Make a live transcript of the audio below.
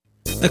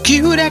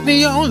Acute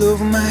acne all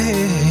over my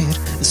head.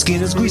 The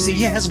skin is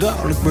greasy as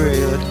garlic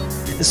bread.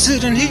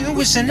 Sitting here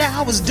wishing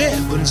I was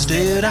dead, but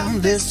instead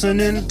I'm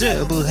listening to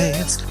double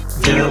heads.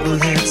 Double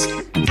heads,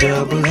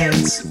 double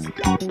heads.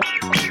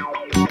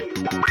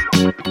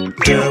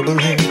 Double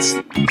heads,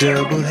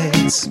 double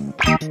heads.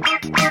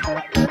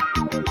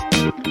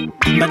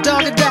 My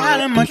dog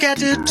died and my cat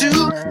did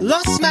too.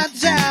 Lost my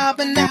job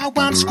and now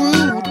I'm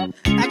screwed.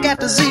 I got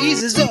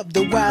diseases up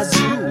the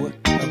wazoo,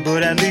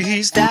 but at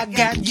least I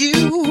got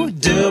you.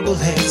 Double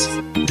heads,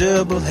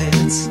 double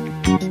heads.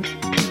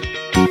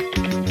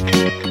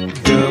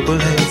 Double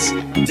heads,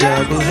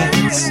 double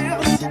heads.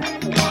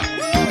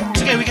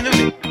 Okay, we can do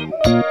it.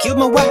 Killed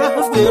my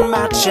wife and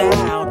my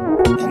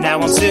child, and now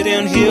I'm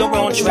sitting here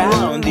on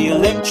trial in the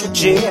electric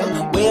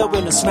chair,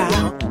 wearing a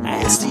smile.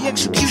 I asked the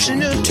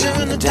executioner to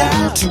turn the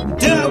dial to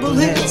double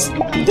heads,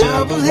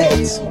 double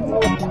heads.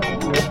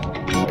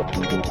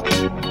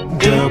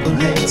 Double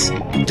heads,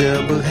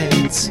 double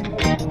heads.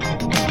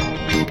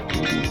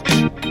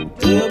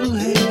 Double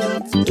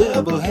heads,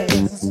 double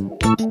heads.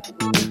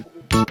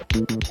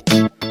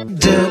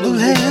 Double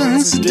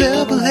heads,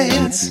 double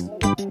heads.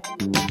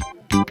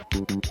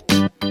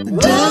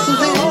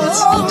 Double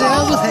heads,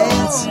 double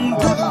heads.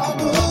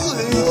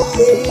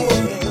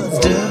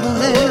 Double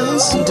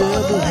heads,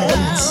 double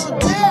heads.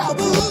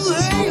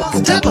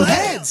 Double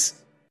heads.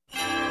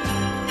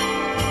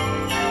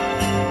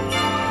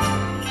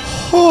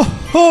 Ho,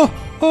 ho,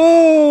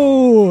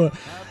 ho!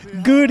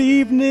 Good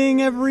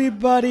evening,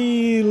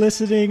 everybody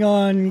listening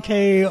on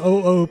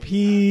KOOP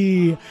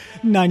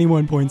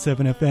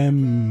 91.7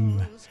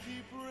 FM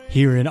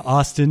here in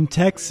Austin,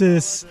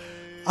 Texas.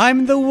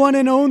 I'm the one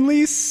and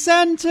only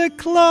Santa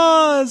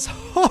Claus!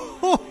 Ho,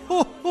 ho,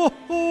 ho, ho,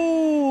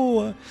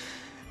 ho!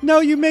 Now,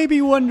 you may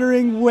be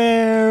wondering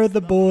where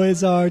the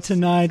boys are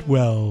tonight.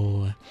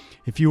 Well,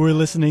 if you were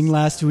listening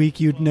last week,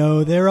 you'd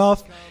know they're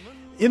off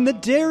in the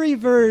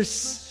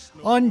Dairyverse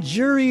on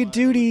jury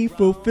duty,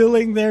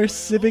 fulfilling their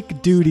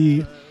civic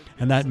duty.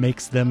 And that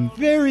makes them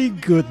very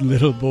good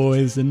little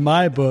boys in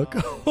my book.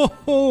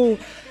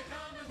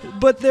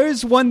 But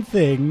there's one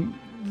thing.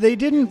 They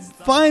didn't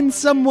find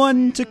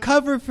someone to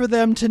cover for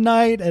them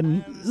tonight,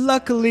 and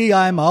luckily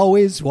I'm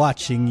always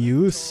watching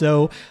you,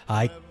 so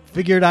I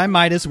figured I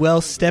might as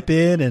well step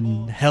in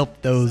and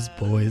help those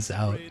boys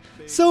out.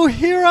 So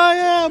here I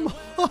am,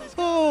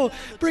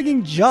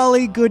 bringing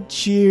jolly good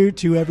cheer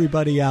to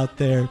everybody out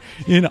there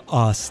in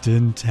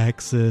Austin,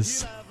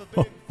 Texas.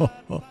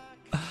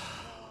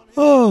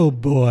 Oh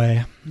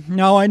boy.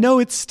 Now I know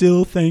it's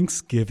still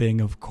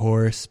Thanksgiving, of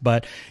course,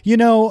 but you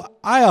know,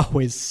 I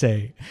always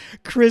say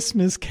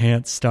Christmas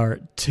can't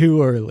start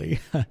too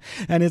early.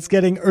 And it's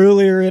getting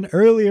earlier and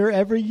earlier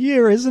every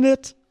year, isn't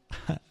it?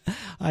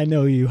 I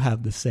know you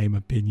have the same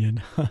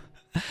opinion.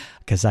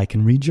 Because I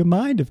can read your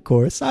mind, of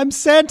course. I'm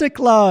Santa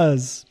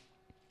Claus.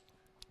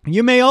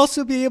 You may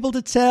also be able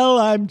to tell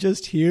I'm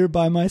just here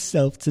by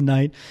myself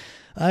tonight.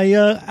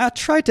 I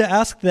tried to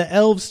ask the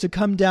elves to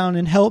come down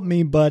and help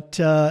me, but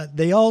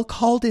they all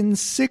called in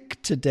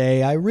sick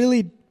today. I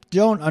really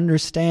don't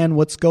understand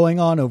what's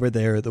going on over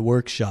there at the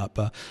workshop.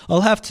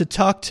 I'll have to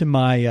talk to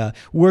my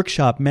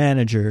workshop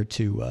manager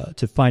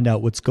to find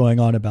out what's going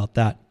on about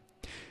that.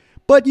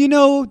 But you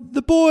know,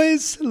 the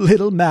boys,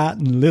 little Matt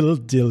and little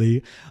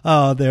Dilly,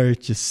 they're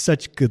just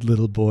such good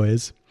little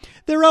boys.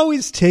 They're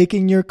always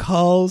taking your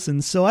calls,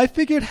 and so I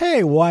figured,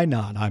 hey, why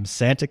not? I'm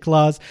Santa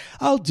Claus.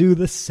 I'll do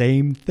the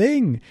same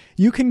thing.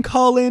 You can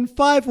call in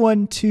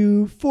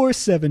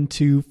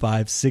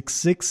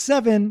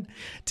 512-472-5667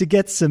 to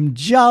get some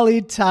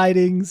jolly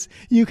tidings.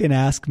 You can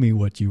ask me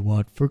what you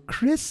want for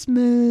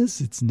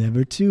Christmas. It's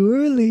never too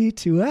early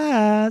to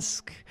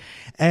ask.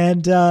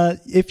 And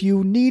if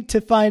you need to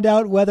find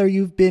out whether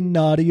you've been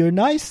naughty or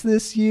nice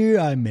this year,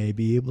 I may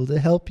be able to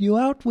help you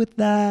out with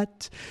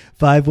that.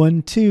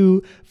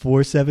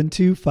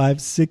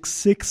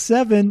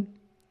 512-472-5667.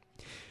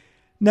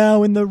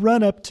 Now, in the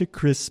run-up to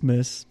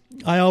Christmas,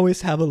 I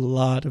always have a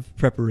lot of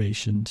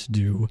preparation to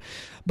do.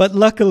 But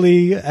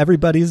luckily,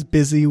 everybody's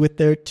busy with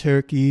their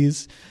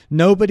turkeys.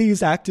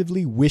 Nobody's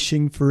actively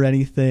wishing for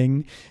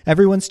anything.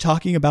 Everyone's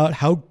talking about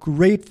how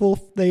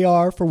grateful they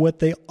are for what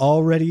they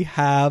already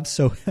have.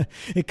 So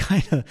it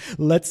kind of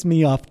lets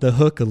me off the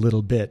hook a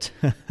little bit.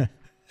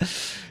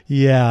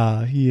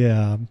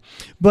 Yeah.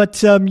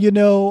 But, you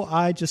know,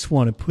 I just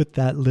want to put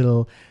that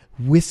little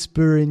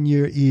whisper in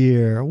your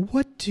ear.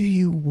 What do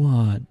you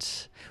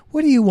want?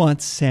 What do you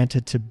want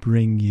Santa to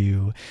bring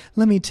you?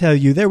 Let me tell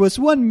you, there was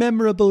one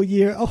memorable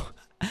year. Oh,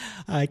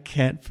 I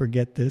can't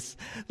forget this.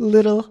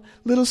 Little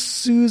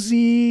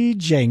Susie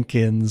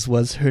Jenkins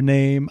was her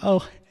name.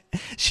 Oh,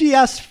 she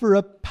asked for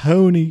a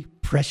pony.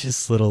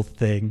 Precious little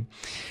thing.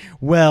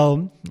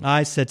 Well,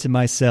 I said to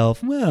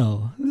myself,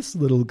 well, this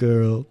little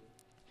girl,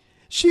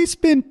 she's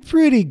been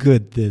pretty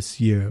good this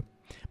year.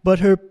 But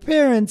her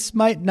parents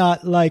might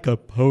not like a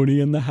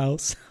pony in the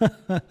house.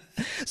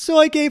 So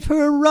I gave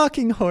her a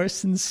rocking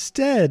horse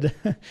instead.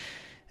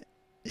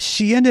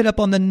 She ended up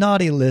on the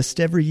naughty list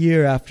every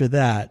year after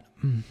that.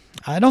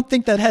 I don't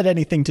think that had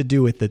anything to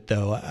do with it,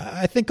 though.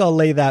 I think I'll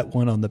lay that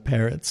one on the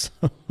parrots.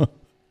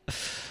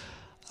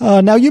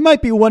 Now, you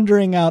might be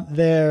wondering out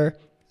there,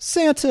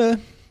 Santa,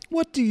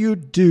 what do you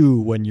do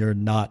when you're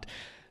not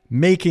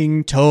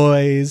making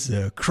toys,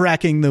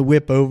 cracking the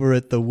whip over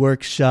at the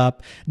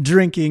workshop,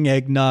 drinking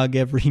eggnog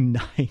every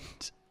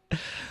night?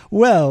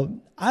 Well,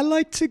 I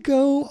like to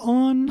go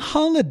on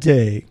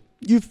holiday.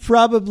 You've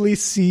probably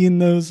seen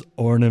those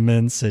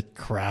ornaments at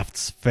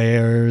crafts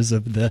fairs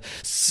of the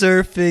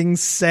surfing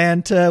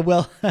Santa.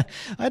 Well,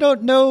 I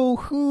don't know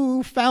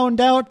who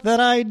found out that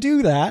I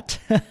do that.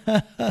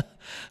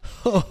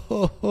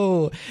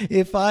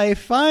 If I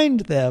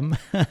find them.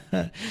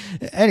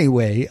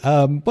 Anyway,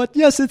 but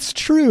yes, it's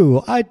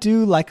true. I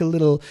do like a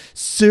little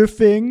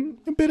surfing,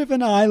 a bit of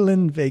an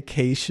island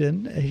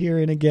vacation here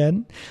and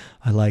again.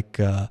 I like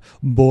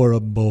Bora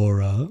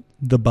Bora,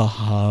 the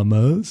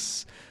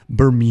Bahamas,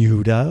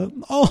 Bermuda,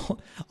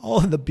 all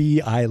the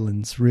bee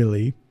islands,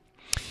 really.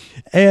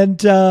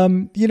 And,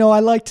 I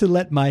like to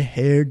let my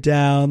hair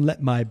down,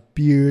 let my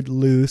beard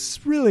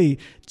loose, really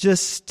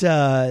just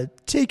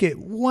take it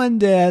one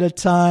day at a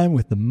time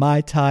with the Mai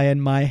Tai in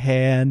my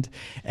hand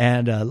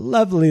and a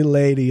lovely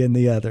lady in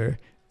the other.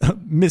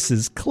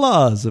 Mrs.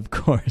 Claus, of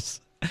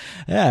course.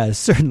 Yeah,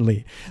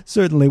 certainly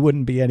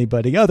wouldn't be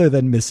anybody other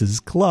than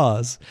Mrs.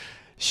 Claus.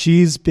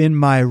 She's been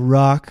my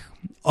rock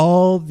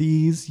all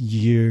these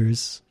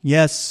years.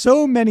 Yes,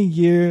 so many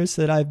years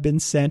that I've been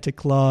Santa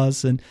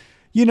Claus. And,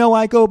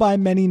 I go by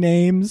many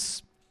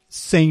names.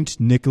 Saint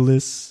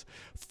Nicholas,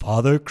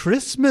 Father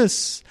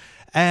Christmas,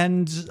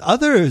 and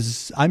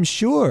others, I'm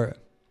sure.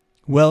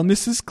 Well,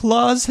 Mrs.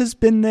 Claus has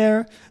been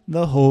there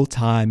the whole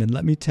time. And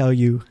let me tell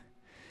you,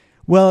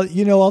 well,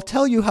 I'll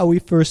tell you how we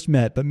first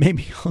met, but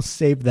maybe I'll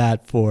save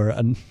that for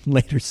a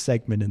later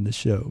segment in the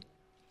show.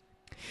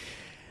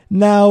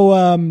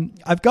 Now,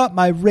 I've got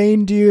my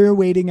reindeer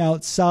waiting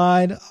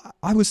outside.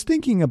 I was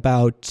thinking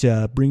about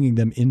bringing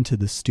them into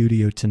the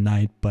studio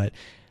tonight, but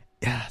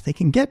they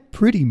can get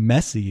pretty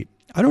messy.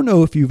 I don't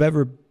know if you've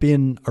ever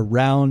been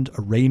around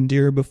a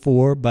reindeer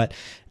before, but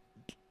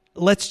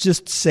let's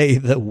just say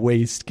the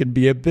waist can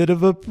be a bit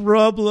of a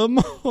problem.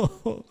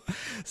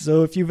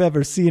 So if you've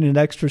ever seen an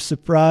extra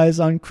surprise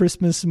on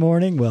Christmas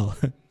morning, well,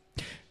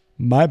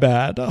 my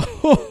bad.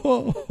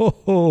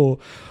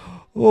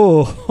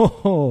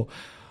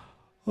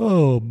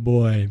 Oh,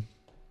 boy.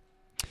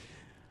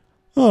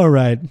 All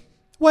right.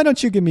 Why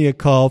don't you give me a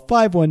call,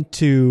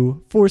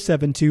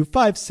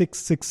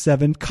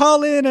 512-472-5667.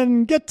 Call in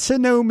and get to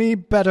know me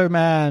better,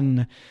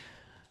 man.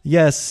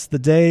 Yes,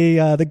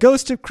 the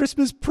Ghost of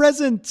Christmas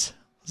Present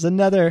is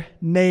another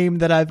name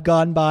that I've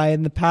gone by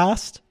in the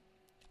past.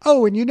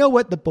 Oh, and you know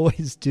what the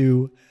boys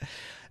do?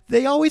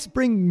 They always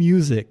bring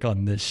music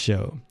on this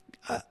show.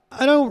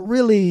 I don't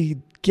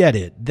really get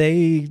it.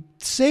 They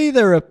say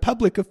they're a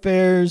public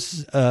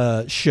affairs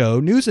show,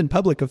 news and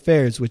public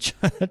affairs, which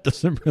that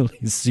doesn't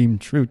really seem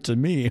true to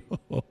me.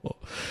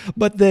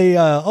 But they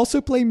also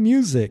play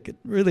music. It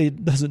really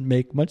doesn't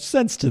make much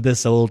sense to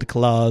this old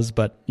Claus,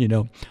 but,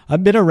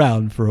 I've been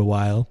around for a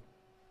while.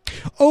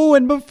 Oh,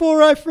 and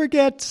before I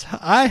forget,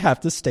 I have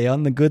to stay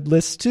on the good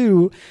list,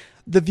 too.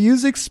 The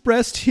views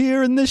expressed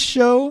here in this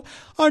show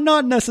are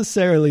not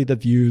necessarily the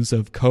views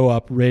of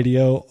Co-op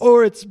Radio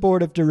or its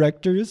board of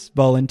directors,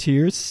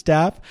 volunteers,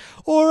 staff,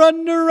 or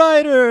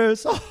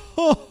underwriters.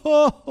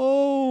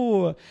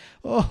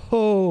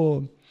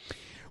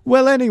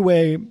 Well,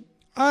 anyway,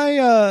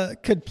 I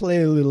could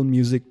play a little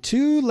music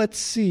too. Let's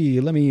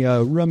see. Let me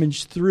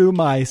rummage through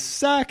my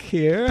sack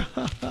here.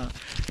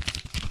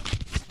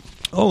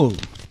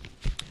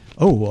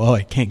 Oh,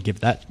 I can't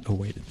give that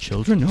away to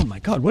children. Oh, my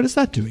God, what is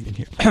that doing in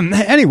here?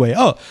 Anyway,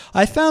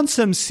 I found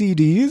some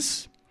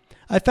CDs.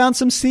 A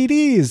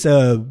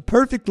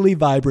perfectly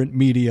vibrant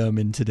medium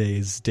in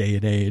today's day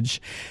and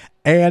age.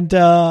 And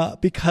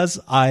because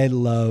I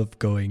love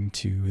going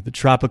to the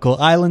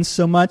tropical islands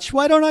so much,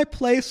 why don't I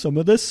play some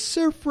of the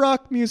surf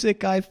rock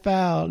music I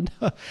found?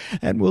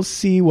 And we'll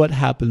see what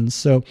happens.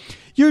 So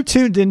you're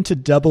tuned into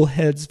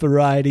Doubleheads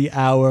Variety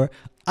Hour.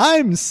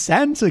 I'm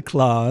Santa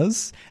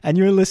Claus, and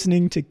you're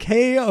listening to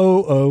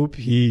KOOP.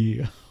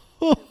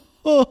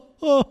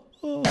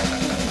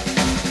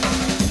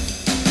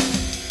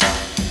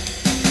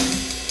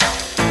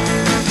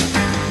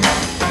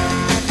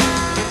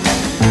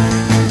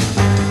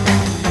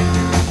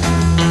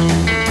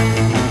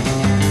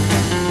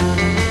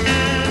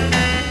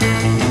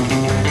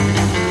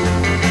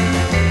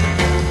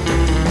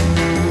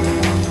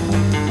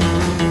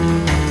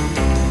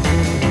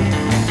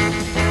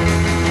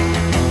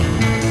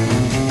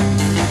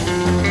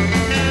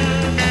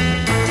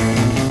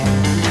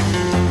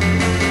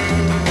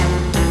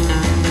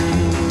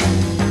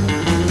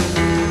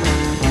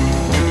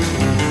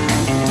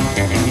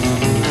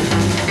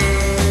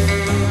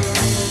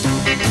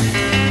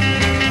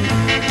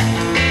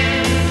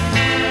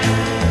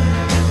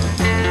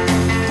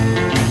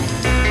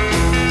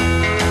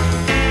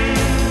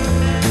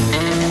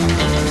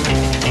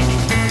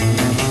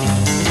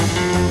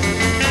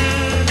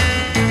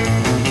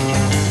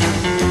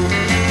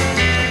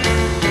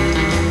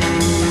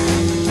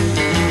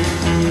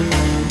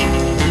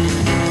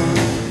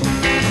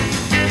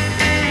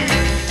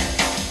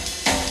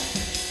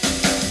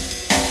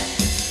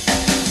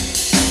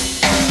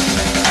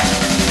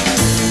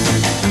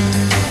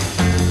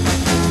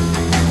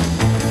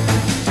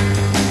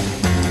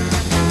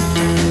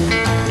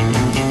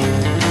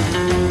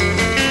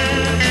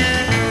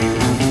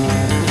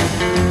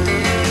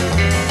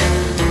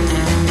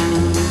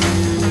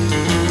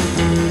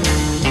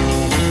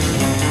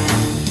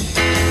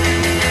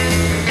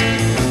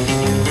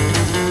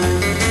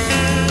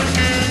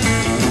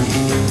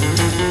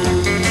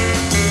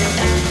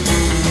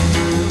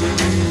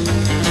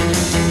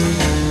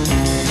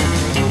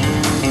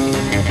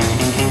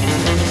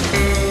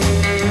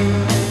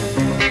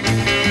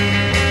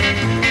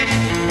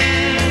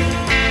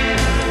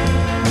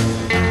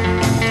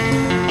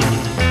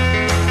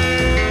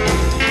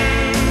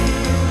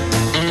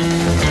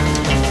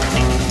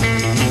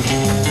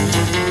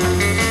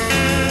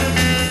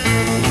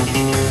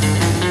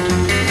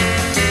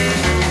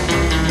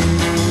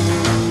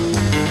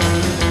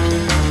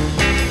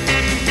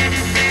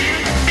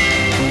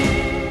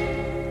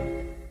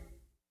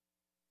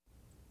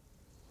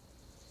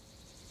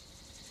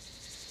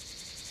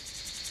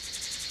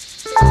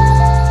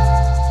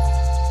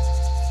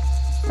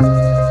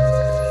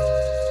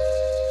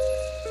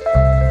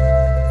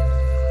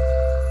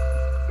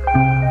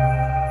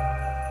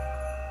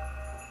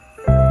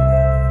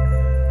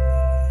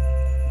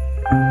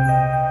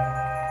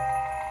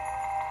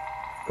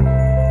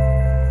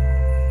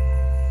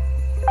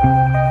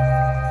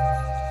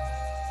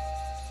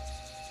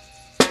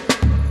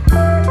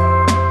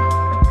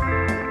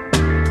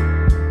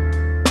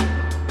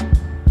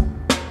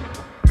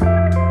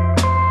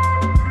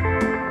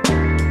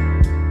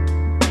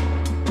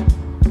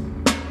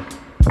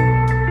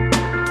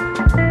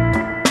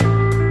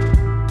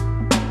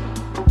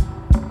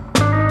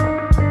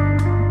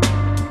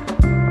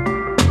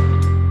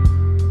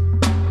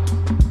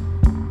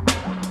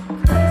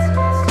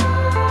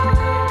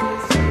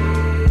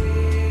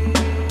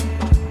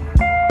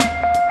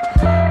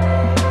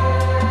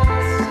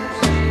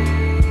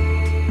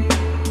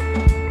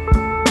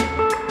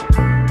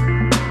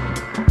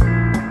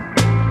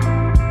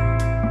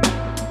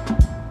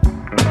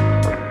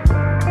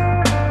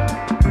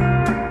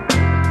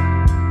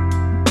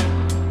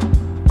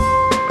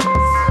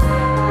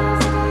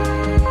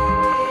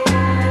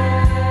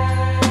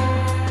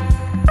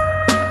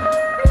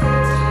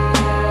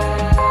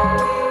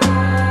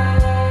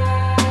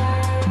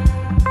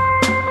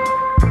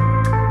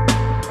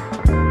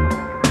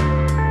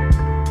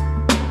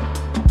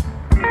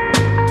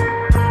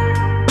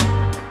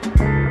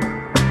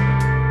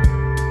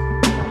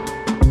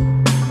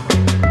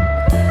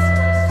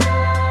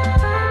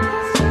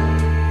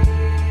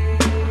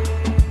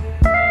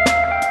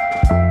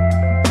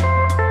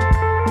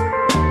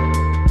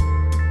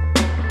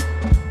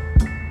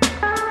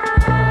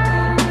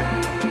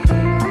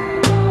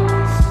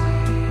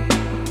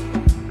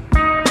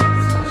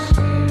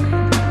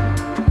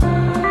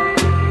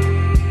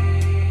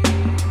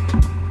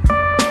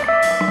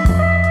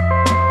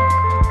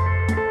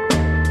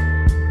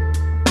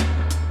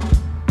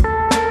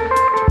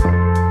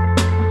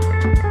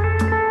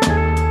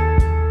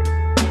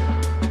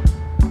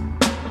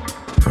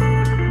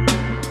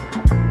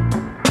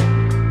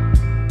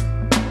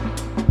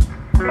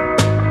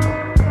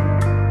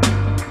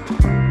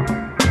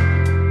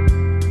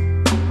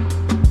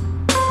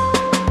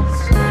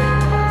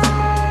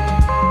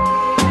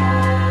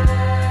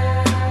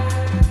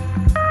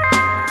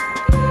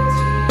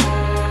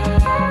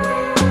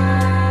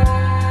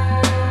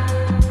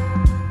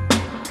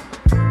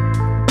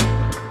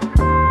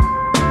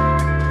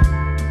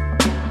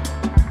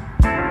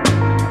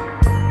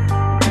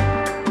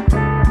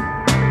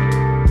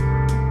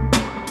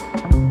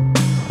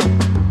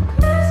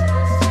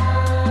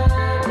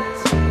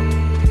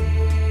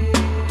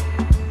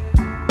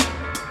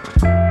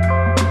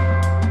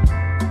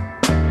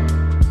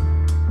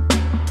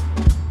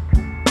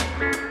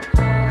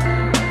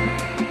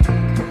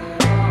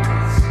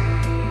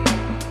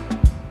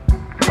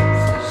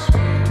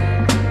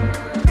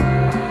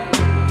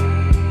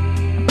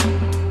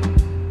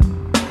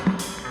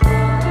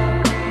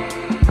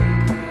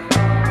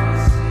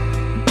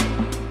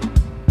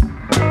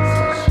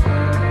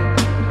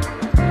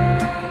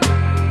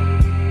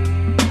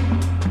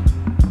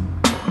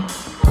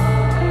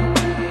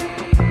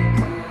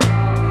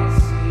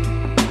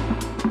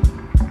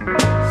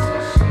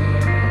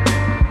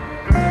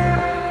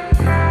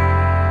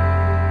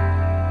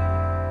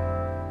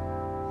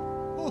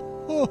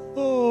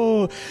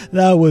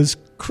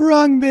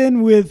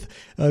 Khruangbin with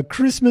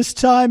Christmas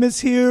Time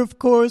is Here, of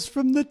course,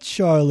 from the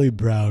Charlie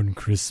Brown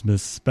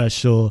Christmas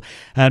special.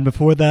 And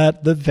before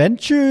that, The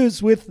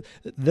Ventures with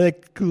the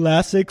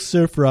classic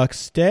surf rock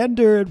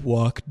standard,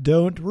 Walk,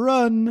 Don't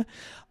Run.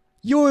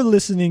 You're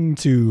listening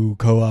to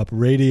Co-op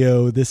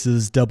Radio. This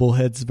is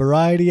Doubleheads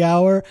Variety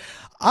Hour.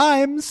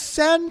 I'm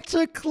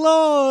Santa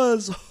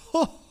Claus.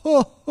 Ho,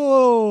 ho,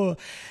 ho.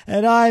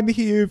 And I'm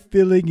here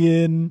filling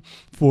in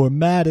for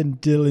Matt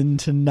and Dylan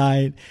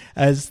tonight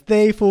as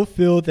they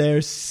fulfill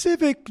their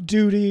civic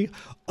duty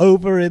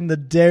over in the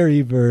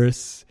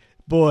Dairyverse.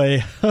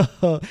 Boy,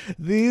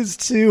 these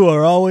two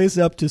are always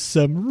up to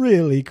some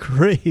really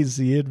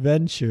crazy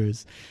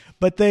adventures.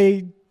 But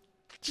they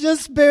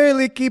just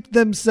barely keep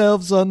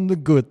themselves on the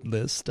good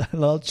list,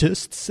 and I'll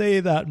just say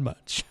that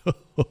much.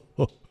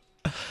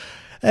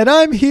 And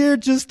I'm here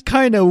just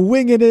kind of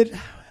winging it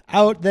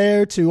out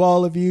there to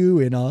all of you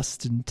in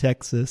Austin,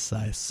 Texas.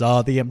 I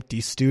saw the empty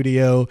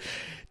studio.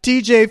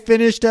 TJ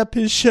finished up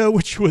his show,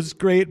 which was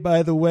great,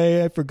 by the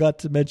way. I forgot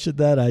to mention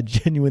that. I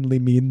genuinely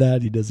mean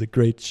that. He does a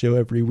great show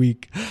every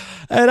week.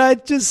 And I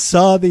just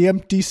saw the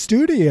empty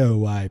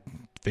studio. I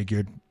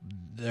figured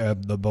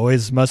the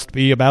boys must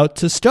be about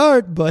to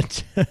start,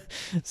 but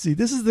see,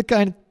 this is the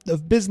kind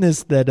of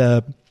business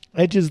that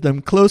edges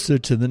them closer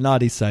to the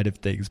naughty side of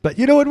things. But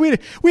you know what? We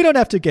don't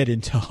have to get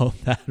into all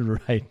that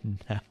right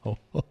now.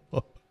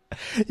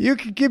 You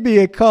can give me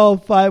a call,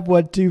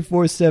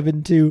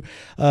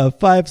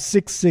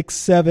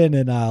 512-472-5667,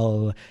 and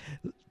I'll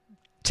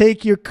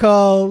take your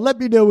call. Let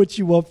me know what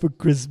you want for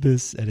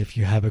Christmas. And if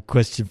you have a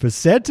question for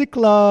Santa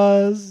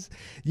Claus,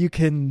 you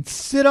can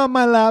sit on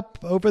my lap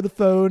over the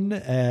phone.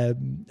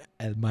 And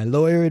my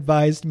lawyer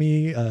advised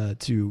me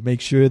to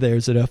make sure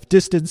there's enough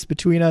distance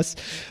between us.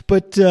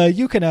 But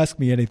you can ask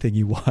me anything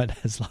you want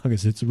as long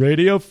as it's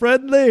radio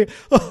friendly.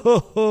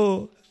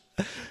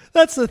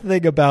 That's the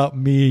thing about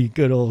me,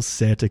 good old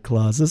Santa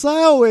Claus, is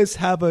I always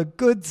have a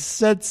good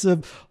sense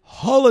of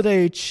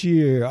holiday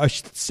cheer. I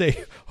should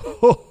say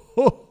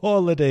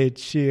holiday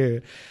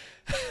cheer.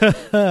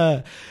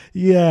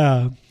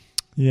 Yeah.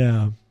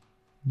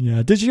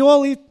 Did you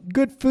all eat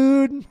good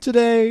food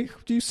today?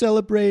 Do you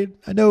celebrate?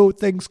 I know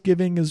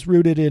Thanksgiving is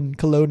rooted in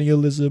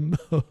colonialism.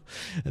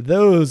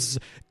 Those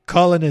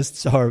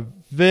colonists are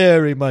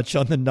very much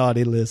on the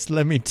naughty list,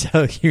 let me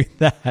tell you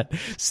that.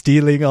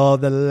 Stealing all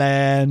the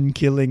land,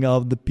 killing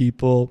all the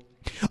people.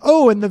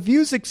 Oh, and the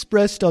views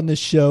expressed on this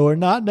show are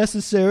not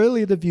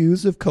necessarily the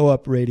views of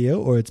Co-op Radio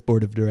or its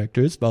board of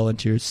directors,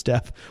 volunteers,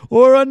 staff,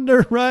 or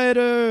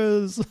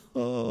underwriters.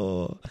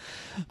 Oh.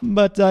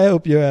 But I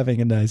hope you're having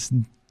a nice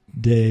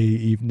day,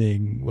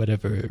 evening,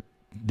 whatever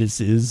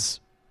this is.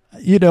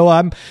 You know,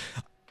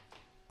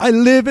 I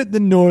live at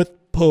the North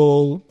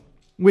Pole,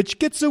 which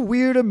gets a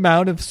weird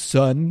amount of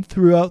sun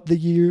throughout the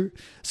year.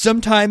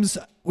 Sometimes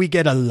we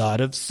get a lot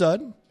of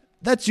sun.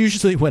 That's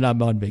usually when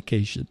I'm on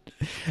vacation.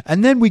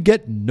 And then we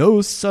get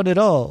no sun at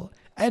all.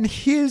 And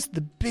here's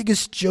the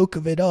biggest joke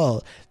of it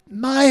all.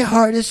 My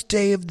hardest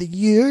day of the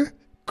year,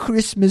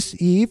 Christmas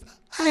Eve,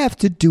 I have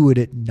to do it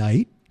at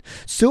night.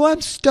 So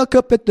I'm stuck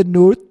up at the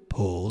North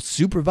Pole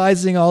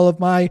supervising all of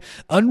my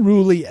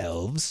unruly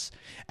elves.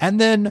 And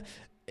then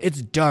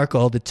it's dark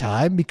all the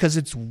time because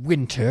it's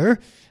winter.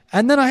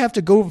 And then I have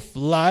to go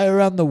fly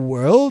around the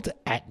world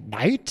at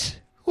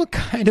night? What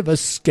kind of a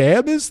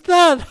scam is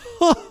that?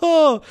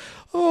 Oh,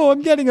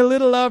 I'm getting a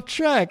little off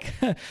track.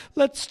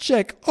 Let's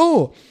check.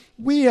 Oh,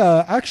 we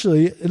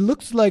actually, it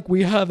looks like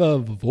we have a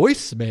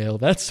voicemail.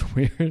 That's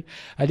weird.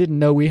 I didn't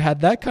know we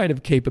had that kind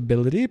of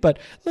capability, but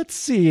let's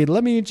see.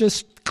 Let me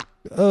just,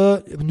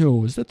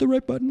 no, is that the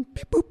right button?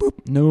 Beep, boop,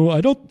 boop. No, I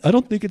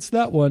don't think it's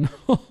that one.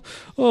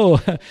 Oh,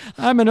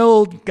 I'm an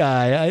old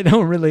guy. I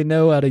don't really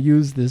know how to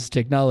use this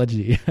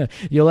technology.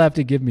 You'll have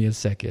to give me a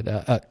second.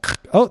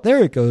 Oh,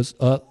 there it goes.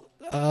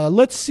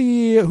 Let's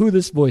see who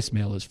this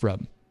voicemail is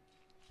from.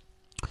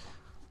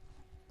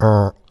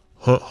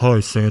 Hi,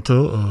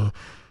 Santa.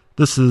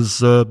 This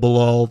is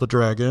Bilal the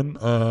Dragon.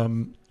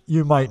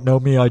 You might know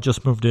me. I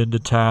just moved into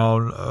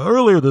town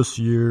earlier this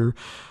year,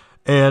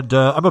 and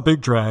I'm a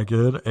big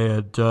dragon,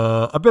 and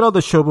I've been on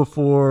the show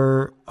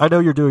before. I know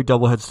you're doing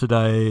Doubleheads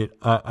tonight.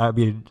 I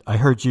mean, I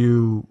heard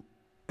you.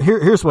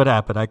 Here's what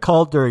happened. I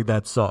called during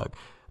that song.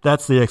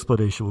 That's the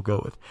explanation we'll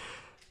go with.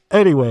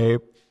 Anyway,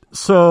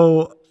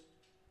 so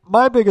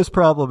my biggest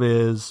problem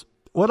is,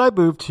 when I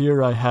moved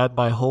here, I had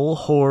my whole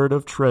hoard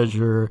of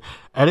treasure,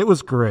 and it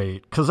was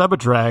great, because I'm a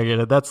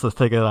dragon, and that's the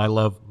thing that I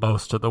love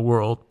most in the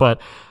world,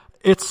 but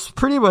it's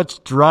pretty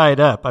much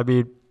dried up. I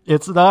mean,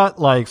 it's not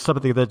like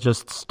something that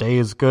just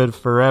stays good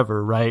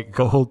forever, right?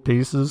 Gold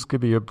pieces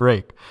could be a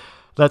break.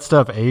 That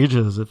stuff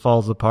ages, it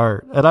falls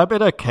apart. And I'm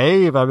in a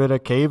cave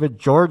in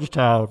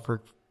Georgetown,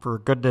 for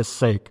goodness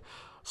sake.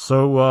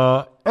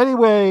 So,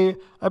 anyway,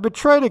 I've been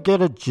trying to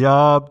get a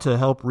job to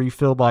help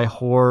refill my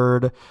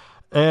hoard.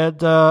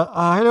 And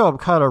I know I'm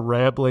kind of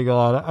rambling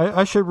on.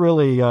 I should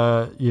really,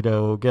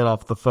 get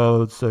off the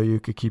phone so you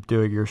could keep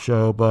doing your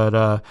show.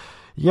 But,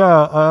 Yeah,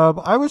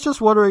 I was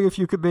just wondering if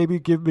you could maybe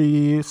give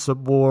me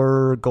some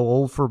more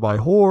gold for my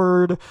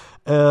hoard.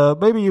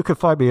 Maybe you could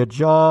find me a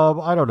job.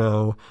 I don't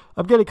know.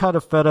 I'm getting kind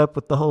of fed up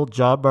with the whole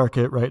job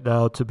market right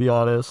now, to be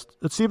honest.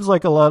 It seems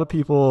like a lot of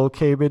people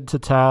came into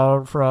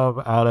town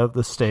from out of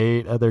the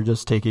state and they're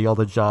just taking all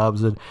the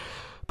jobs and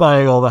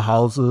buying all the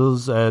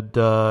houses. And,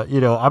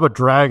 I'm a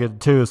dragon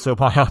too, so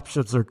my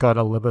options are kind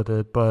of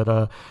limited.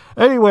 But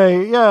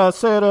anyway, yeah,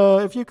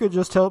 Santa, if you could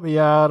just help me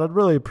out, I'd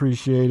really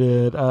appreciate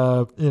it.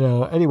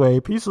 Anyway,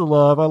 peace and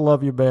love. I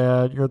love you,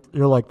 man.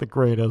 You're like the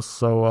greatest.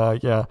 So,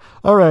 yeah.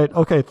 All right.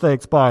 Okay,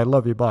 thanks. Bye.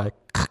 Love you. Bye.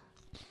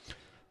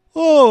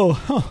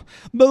 Oh,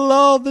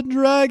 Bilal the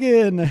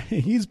Dragon.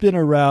 He's been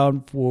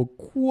around for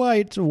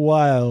quite a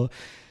while.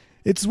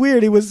 It's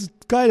weird. He was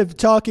kind of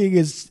talking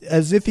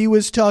as if he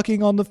was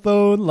talking on the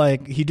phone,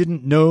 like he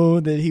didn't know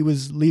that he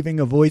was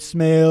leaving a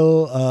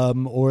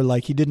voicemail, or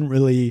like he didn't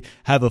really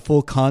have a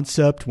full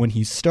concept when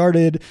he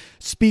started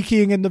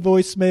speaking in the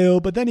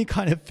voicemail, but then he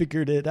kind of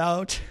figured it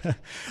out.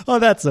 Oh,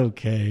 that's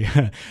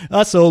okay.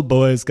 Us old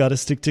boys got to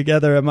stick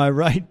together, am I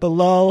right,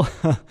 Bilal?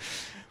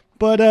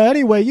 But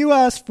anyway, you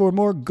asked for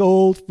more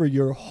gold for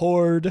your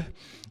hoard.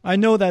 I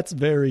know that's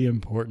very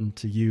important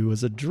to you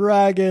as a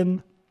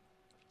dragon.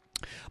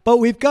 But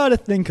we've got to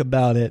think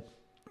about it.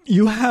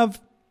 You have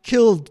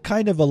killed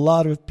kind of a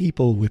lot of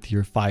people with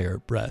your fire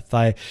breath.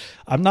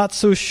 I'm not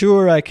so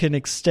sure I can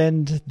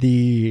extend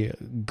the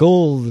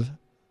gold,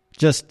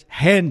 just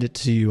hand it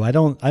to you. I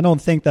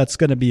don't think that's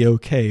going to be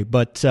okay.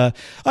 But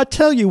I'll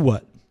tell you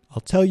what.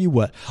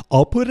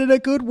 I'll put in a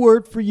good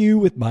word for you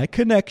with my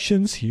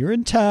connections here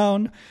in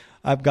town.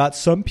 I've got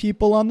some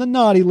people on the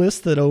naughty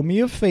list that owe me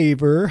a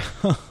favor.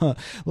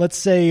 Let's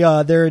say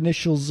their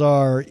initials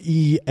are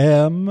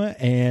EM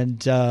and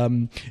JR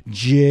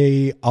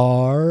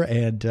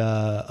and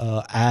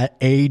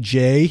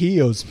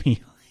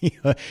AJ.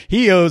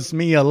 He owes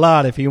me a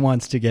lot if he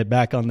wants to get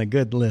back on the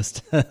good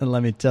list.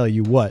 Let me tell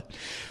you what.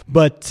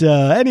 But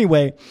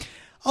anyway,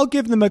 I'll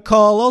give them a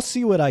call. I'll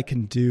see what I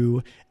can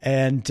do.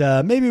 And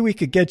maybe we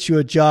could get you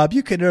a job.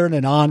 You can earn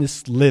an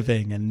honest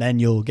living, and then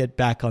you'll get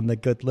back on the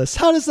good list.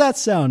 How does that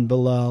sound,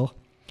 Bilal?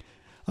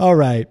 All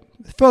right.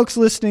 Folks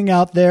listening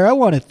out there, I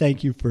want to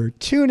thank you for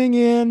tuning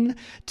in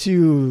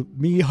to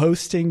me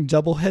hosting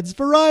Doublehead's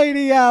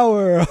Variety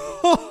Hour.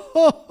 Ho,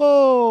 ho,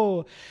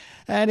 ho.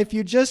 And if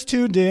you just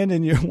tuned in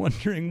and you're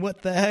wondering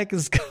what the heck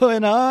is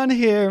going on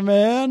here,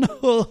 man,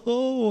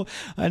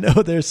 I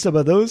know there's some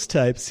of those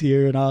types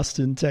here in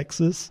Austin,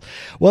 Texas.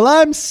 Well,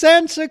 I'm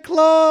Santa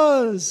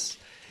Claus.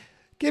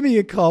 Give me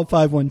a call,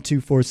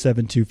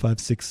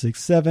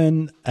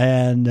 512-472-5667,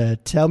 and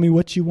tell me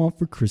what you want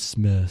for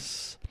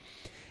Christmas.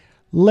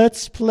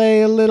 Let's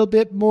play a little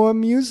bit more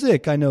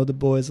music. I know the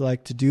boys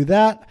like to do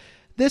that.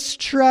 This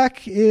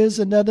track is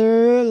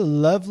another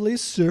lovely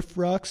surf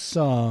rock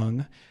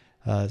song.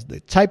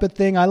 The type of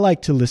thing I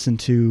like to listen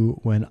to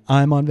when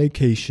I'm on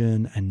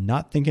vacation and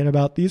not thinking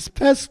about these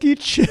pesky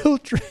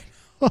children.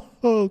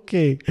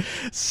 Okay,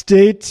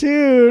 stay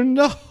tuned.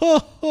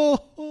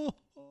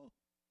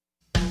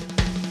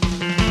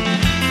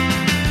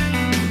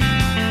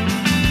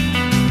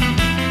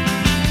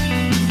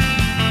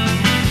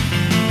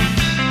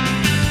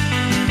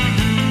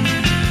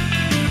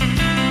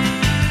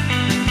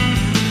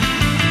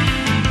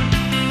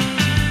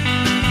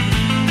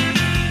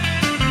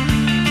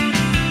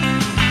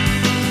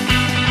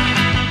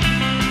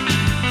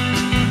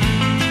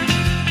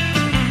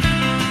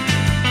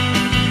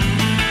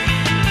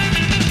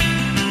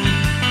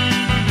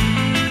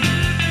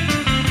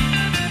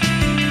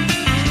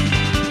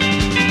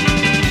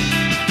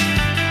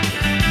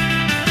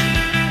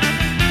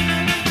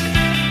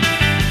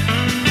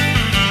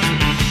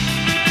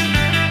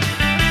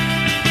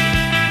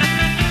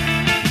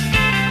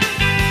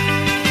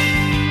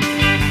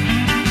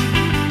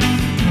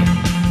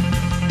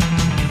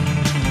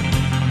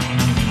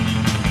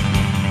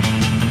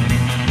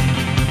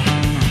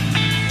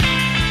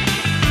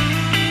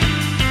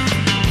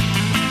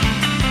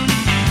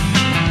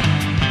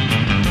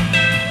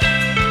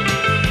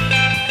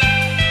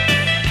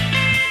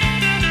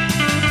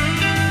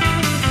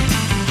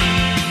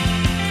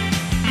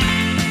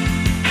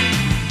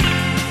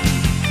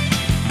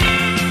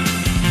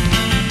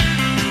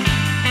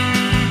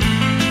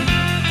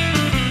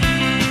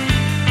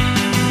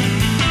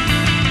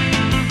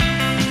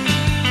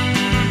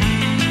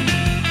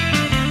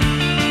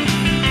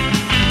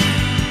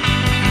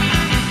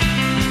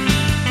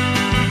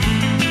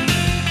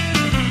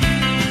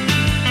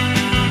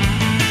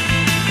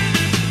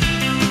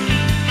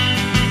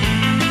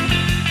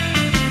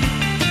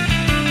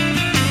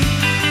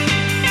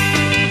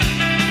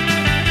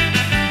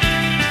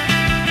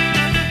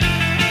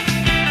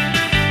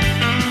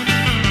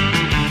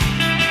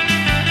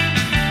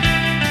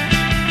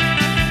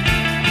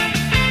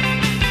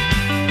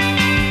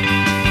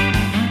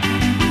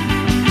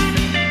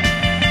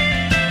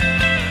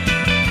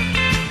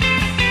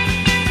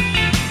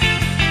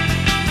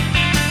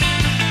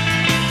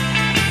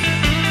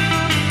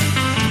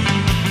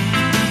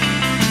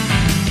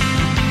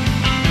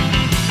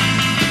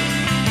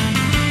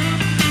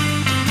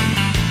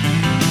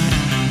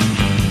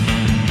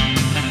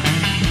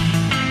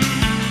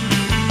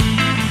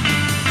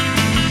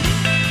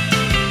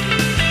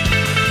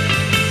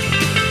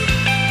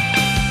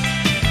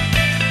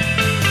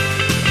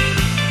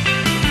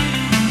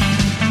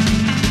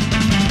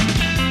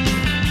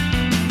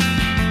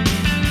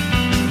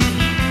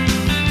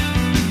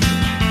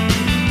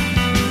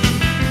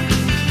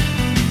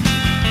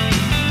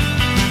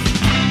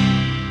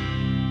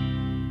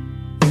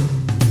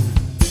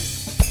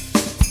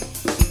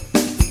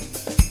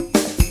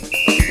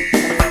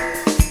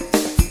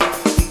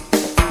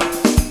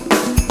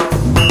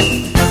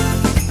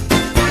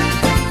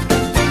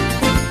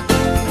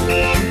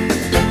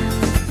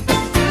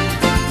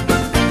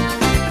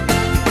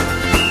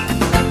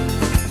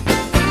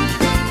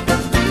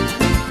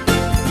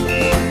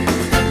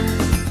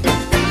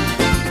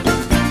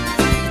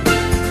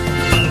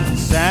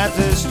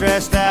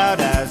 stressed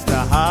out as the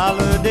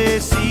holiday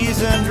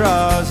season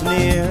draws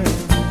near.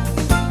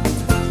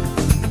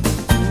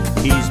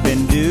 He's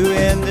been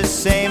doing the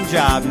same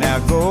job now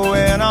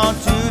going on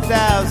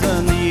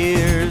 2,000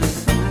 years.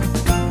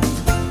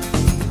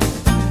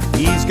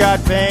 He's got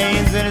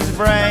veins in his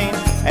brain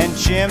and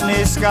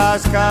chimney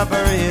scars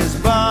cover his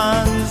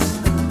buns.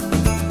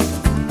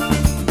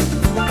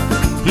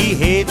 He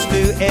hates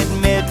to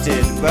admit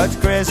it, but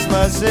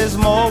Christmas is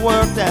more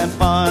work than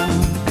fun.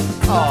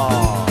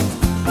 Aww.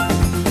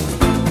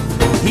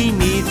 He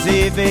needs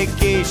a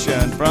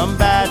vacation from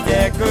bad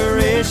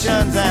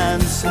decorations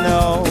and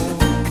snow.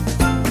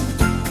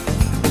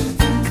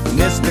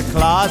 Mr.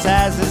 Claus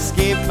has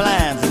escape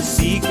plans, a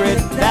secret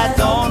that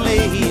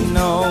only he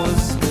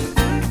knows.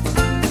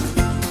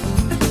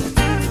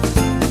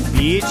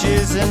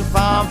 Beaches and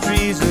palm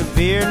trees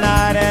appear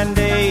night and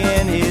day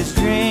in his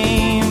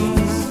dreams.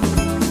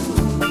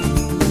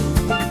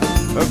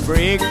 A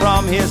break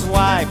from his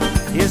wife,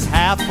 his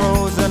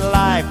half-frozen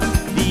life,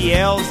 the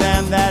elves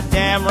and that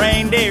damn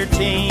reindeer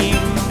team.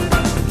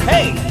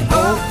 Hey!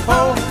 Ho,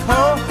 ho,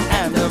 ho,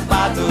 and a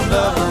bottle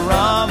of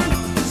rum.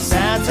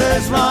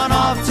 Santa's run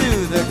off to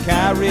the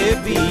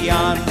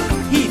Caribbean.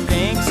 He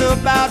thinks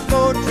about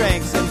boat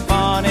drinks and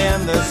fun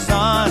in the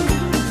sun.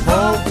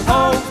 Ho,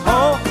 ho,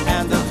 ho,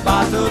 and a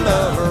bottle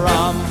of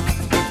rum.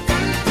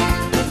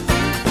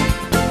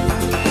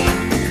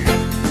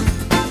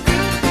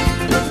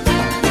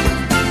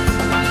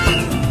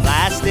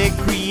 Plastic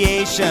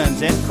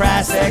creations and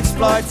crass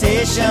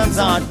exploitations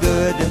aren't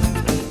good.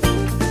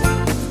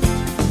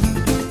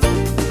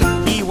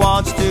 He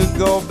wants to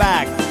go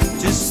back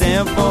to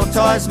simple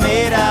toys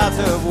made out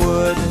of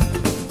wood.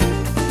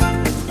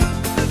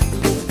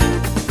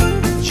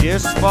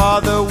 Just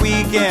for the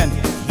weekend,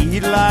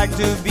 he'd like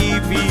to be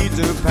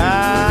Peter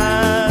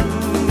Pan.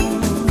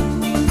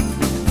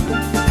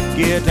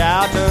 Get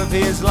out of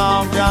his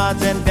long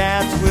johns and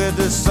dance with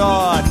the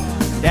sword.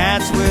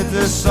 Dance with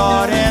the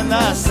sword in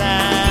the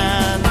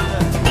sand.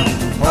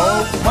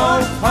 Ho,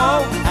 ho,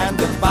 ho, and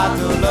a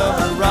bottle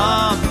of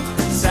rum.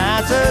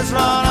 Santa's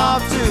run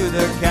off to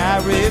the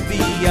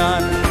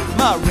Caribbean.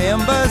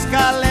 Marimbas,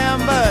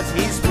 calimbas,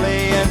 he's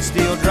playing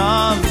steel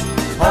drums.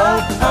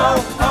 Ho,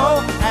 ho,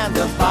 ho, and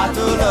a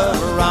bottle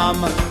of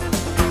rum.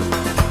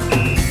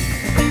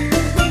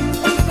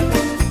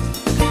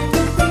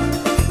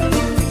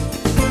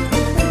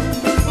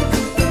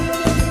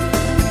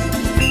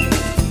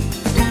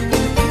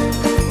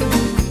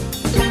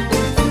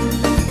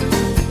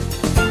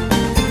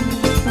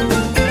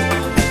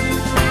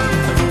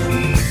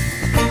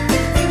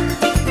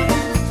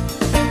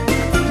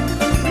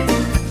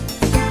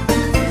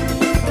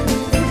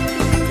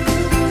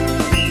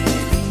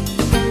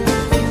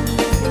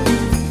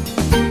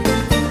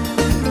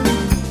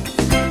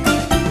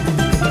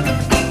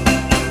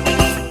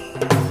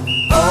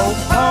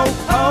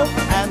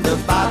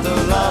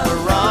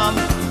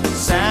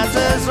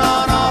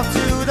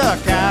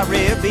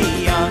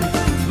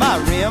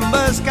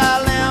 Marimbas,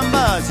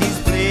 calimbas, he's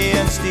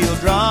playing steel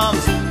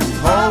drums.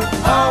 Ho,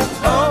 ho,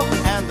 ho,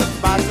 and a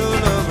bottle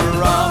of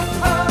rum.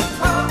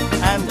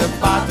 And a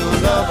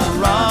bottle of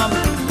rum.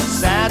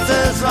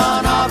 Santa's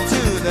run off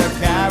to the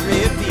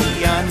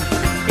Caribbean.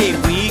 A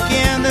week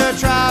in the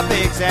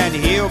tropics and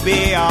he'll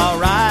be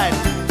alright.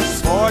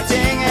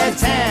 Sporting a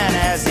tan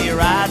as he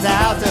rides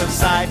out of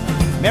sight.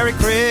 Merry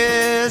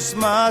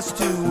Christmas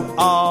to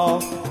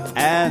all,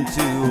 and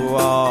to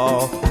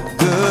all,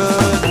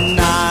 good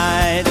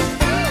night.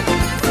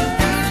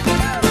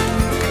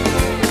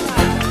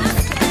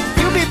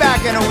 You'll be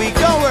back in a week,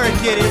 don't worry,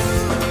 kiddies.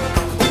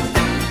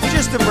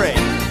 Just a break.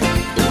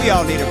 We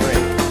all need a break.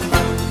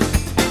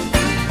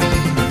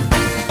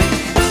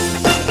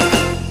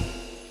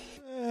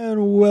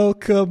 And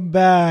welcome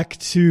back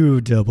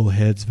to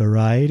Doubleheads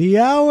Variety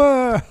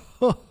Hour.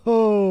 Ho,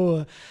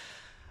 ho.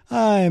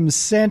 I'm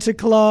Santa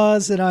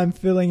Claus, and I'm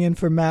filling in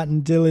for Matt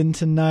and Dylan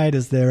tonight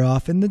as they're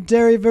off in the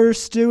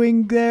Dairyverse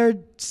doing their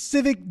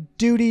civic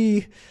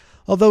duty.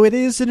 Although it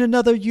is in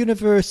another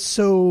universe,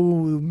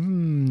 so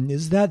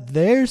is that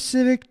their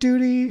civic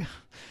duty?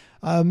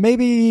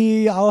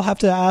 Maybe I'll have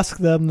to ask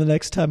them the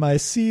next time I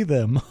see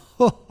them.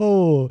 Ho,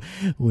 ho.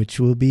 Which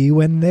will be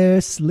when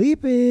they're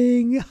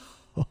sleeping.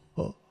 Ho,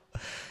 ho.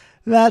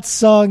 That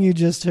song you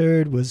just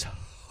heard was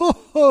Ho,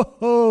 ho,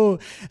 ho,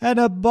 and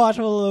a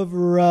bottle of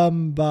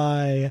rum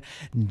by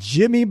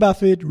Jimmy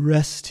Buffett,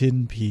 rest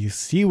in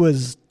peace. He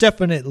was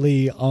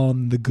definitely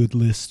on the good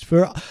list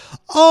for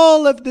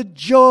all of the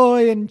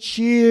joy and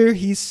cheer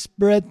he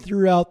spread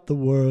throughout the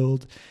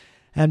world.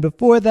 And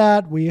before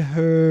that, we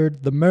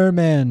heard The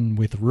Mermen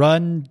with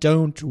Run,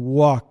 Don't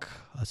Walk,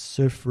 a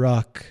surf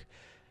rock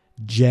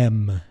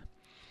gem.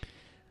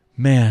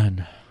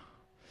 Man,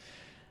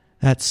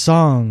 that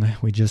song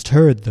we just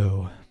heard,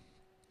 though,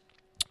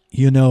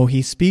 you know,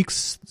 he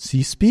speaks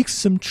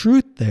some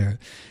truth there.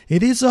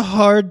 It is a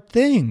hard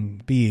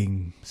thing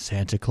being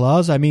Santa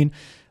Claus. I mean,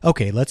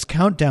 okay, let's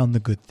count down the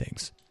good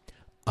things.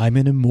 I'm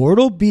an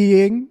immortal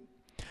being.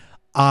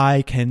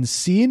 I can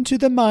see into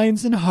the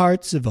minds and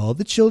hearts of all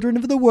the children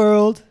of the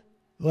world.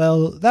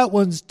 Well, that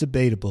one's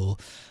debatable,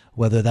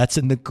 whether that's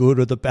in the good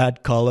or the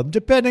bad column,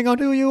 depending on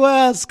who you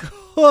ask.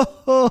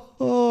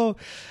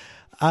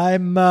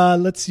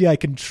 Let's see, I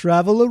can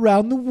travel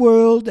around the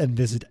world and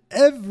visit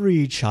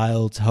every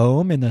child's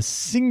home in a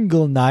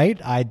single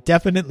night. I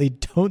definitely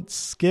don't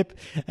skip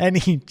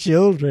any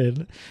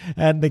children.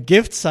 And the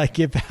gifts I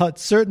give out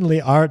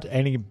certainly aren't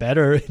any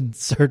better in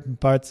certain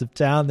parts of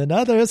town than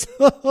others.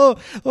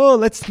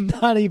 Let's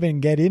not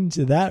even get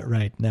into that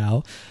right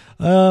now.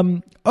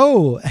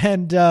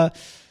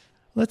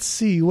 Let's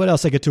see, what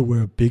else? I get to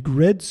wear a big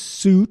red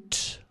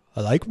suit.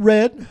 I like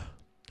red.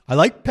 I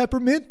like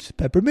peppermint.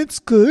 Peppermint's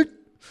good.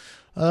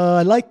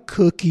 I like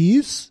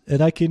cookies,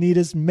 and I can eat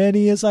as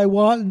many as I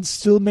want and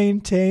still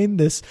maintain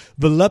this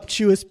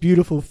voluptuous,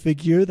 beautiful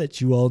figure that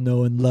you all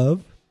know and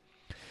love.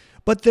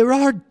 But there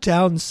are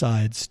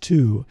downsides,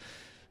 too.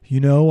 You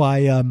know,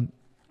 I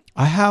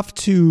have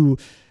to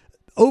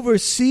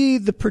oversee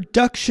the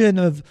production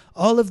of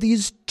all of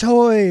these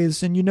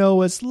toys, and, you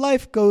know, as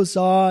life goes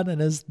on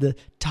and as the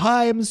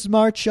times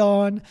march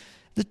on,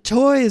 the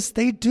toys,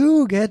 they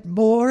do get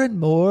more and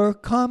more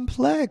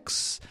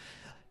complex.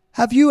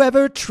 Have you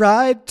ever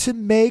tried to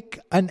make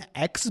an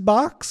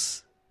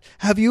Xbox?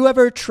 Have you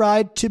ever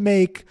tried to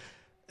make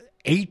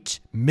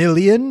 8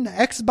 million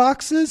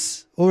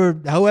Xboxes?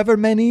 Or however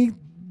many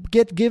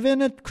get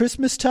given at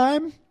Christmas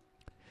time?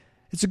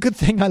 It's a good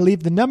thing I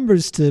leave the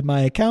numbers to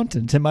my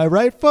accountant. Am I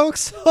right,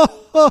 folks?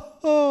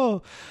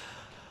 But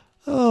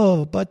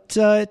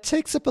it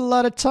takes up a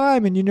lot of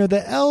time. And, you know,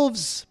 the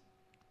elves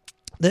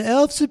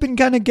have been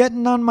kind of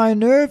getting on my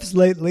nerves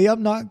lately.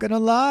 I'm not going to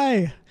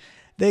lie.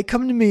 They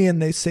come to me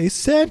and they say,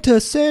 Santa,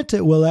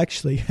 Santa. Well,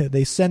 actually,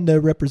 they send their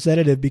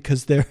representative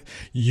because they're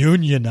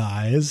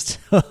unionized.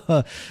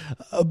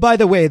 By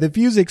the way, the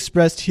views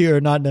expressed here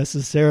are not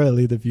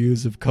necessarily the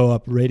views of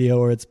Co-op Radio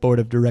or its board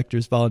of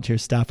directors, volunteer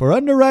staff, or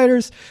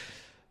underwriters.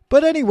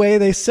 But anyway,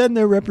 they send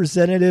their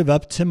representative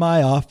up to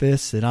my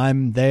office, and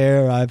I'm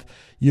there. I've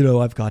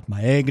got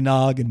my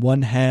eggnog in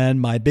one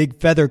hand, my big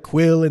feather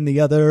quill in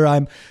the other.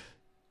 I'm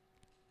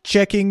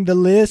checking the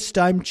list.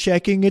 I'm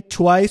checking it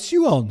twice.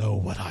 You all know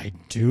what I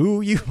do.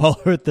 You've all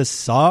heard the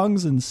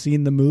songs and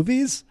seen the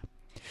movies.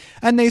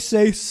 And they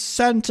say,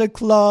 Santa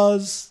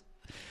Claus,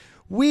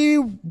 we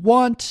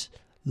want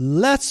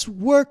less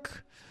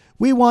work.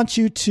 We want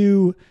you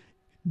to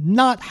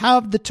not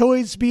have the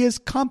toys be as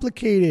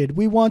complicated.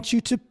 We want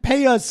you to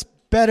pay us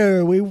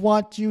better. We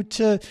want you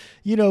to,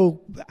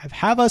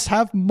 have us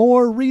have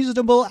more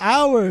reasonable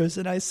hours.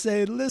 And I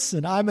say,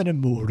 listen, I'm an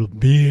immortal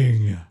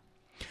being.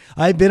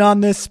 I've been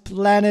on this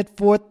planet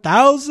for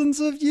thousands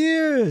of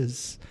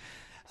years.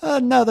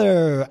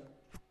 Another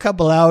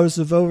couple hours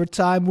of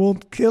overtime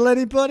won't kill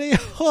anybody.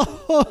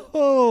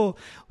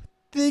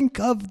 Think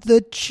of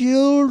the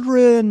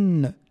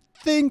children.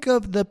 Think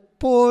of the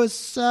poor,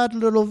 sad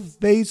little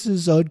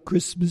faces on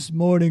Christmas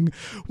morning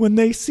when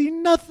they see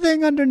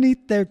nothing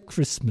underneath their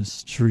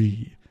Christmas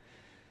tree.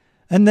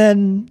 And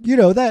then,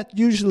 that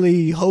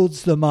usually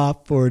holds them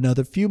off for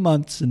another few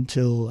months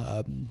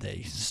until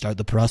they start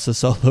the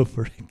process all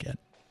over again.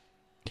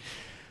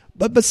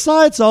 But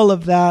besides all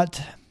of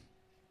that,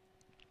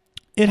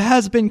 it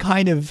has been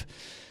kind of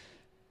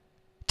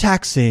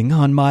taxing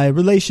on my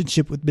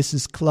relationship with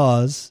Mrs.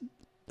 Claus.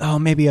 Oh,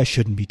 maybe I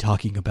shouldn't be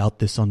talking about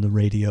this on the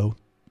radio.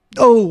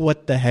 Oh,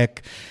 what the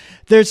heck.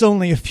 There's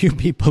only a few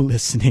people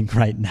listening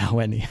right now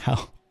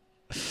anyhow.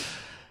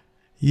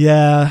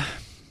 Yeah.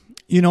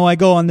 I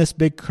go on this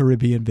big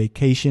Caribbean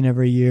vacation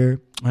every year.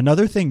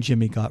 Another thing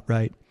Jimmy got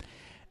right.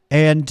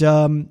 And,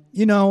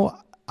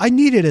 I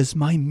need it as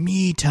my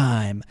me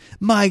time,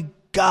 my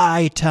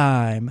guy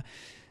time.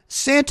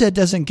 Santa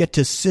doesn't get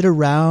to sit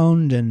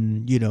around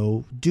and,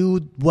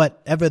 do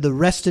whatever the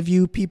rest of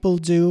you people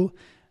do.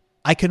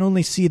 I can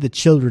only see the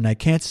children. I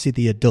can't see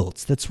the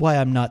adults. That's why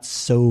I'm not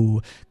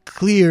so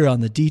clear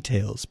on the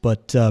details.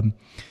 But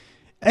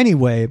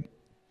anyway,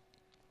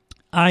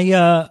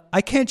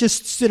 I can't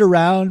just sit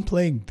around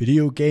playing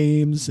video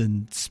games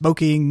and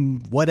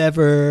smoking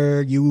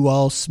whatever you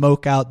all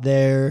smoke out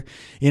there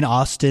in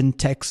Austin,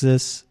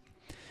 Texas.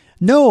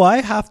 No,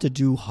 I have to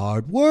do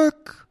hard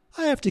work.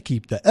 I have to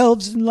keep the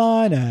elves in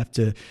line. I have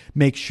to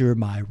make sure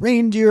my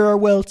reindeer are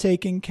well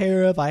taken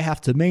care of. I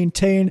have to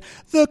maintain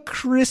the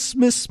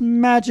Christmas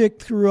magic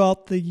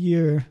throughout the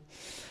year.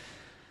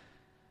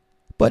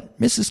 But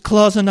Mrs.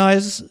 Claus and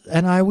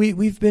I,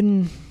 we've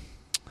been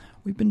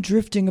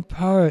drifting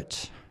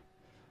apart.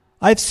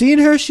 I've seen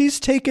her. She's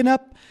taken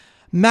up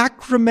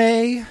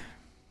macrame.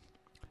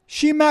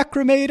 She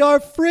macrameed our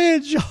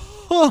fridge.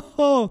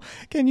 Oh,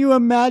 can you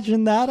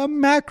imagine that? A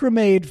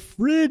macrameed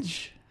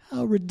fridge.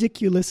 How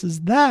ridiculous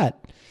is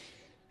that?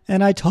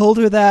 And I told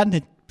her that, and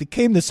it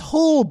became this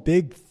whole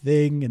big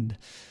thing. And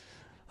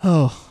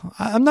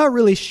I'm not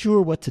really sure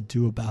what to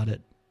do about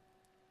it.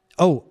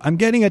 Oh, I'm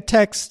getting a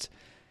text.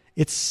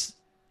 It's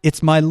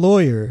my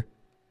lawyer.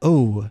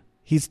 Oh,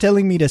 he's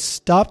telling me to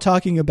stop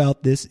talking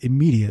about this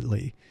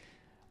immediately.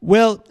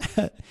 Well,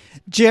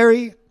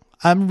 Jerry,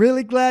 I'm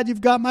really glad you've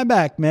got my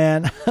back,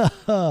 man.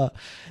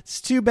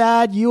 It's too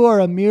bad you are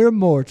a mere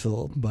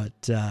mortal,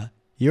 but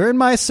you're in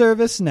my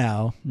service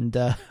now,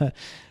 and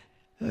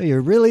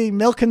you're really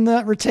milking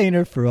that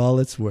retainer for all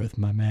it's worth,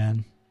 my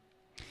man.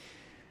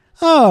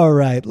 All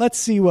right, let's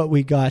see what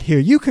we got here.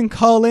 You can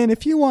call in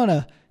if you want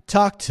to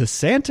talk to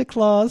Santa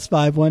Claus,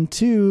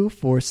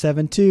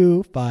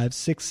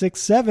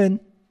 512-472-5667.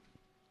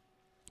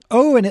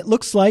 Oh, and it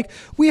looks like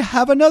we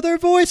have another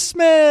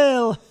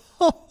voicemail.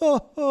 Ho,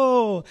 ho,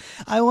 ho.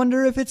 I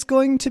wonder if it's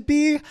going to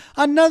be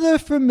another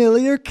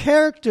familiar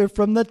character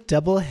from the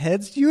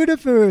Doubleheads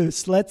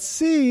universe. Let's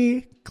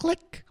see.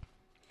 Click.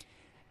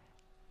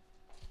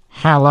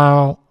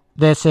 Hello,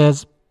 this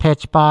is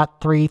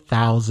Pitchbot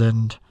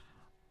 3000.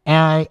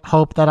 I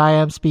hope that I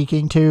am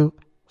speaking to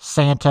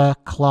Santa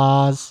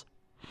Claus.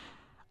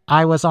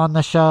 I was on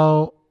the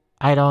show,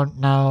 I don't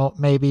know,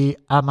 maybe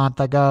a month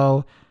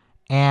ago,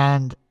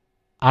 and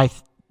I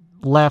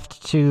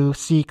left to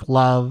seek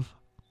love.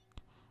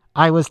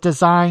 I was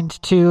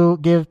designed to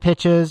give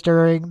pitches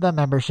during the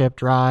membership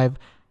drive.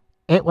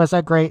 It was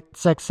a great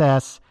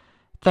success.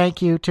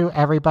 Thank you to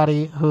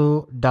everybody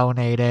who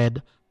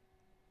donated.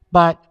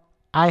 But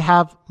I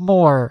have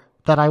more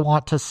that I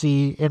want to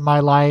see in my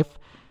life.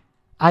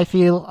 I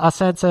feel a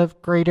sense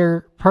of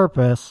greater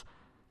purpose,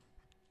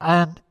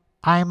 and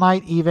I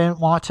might even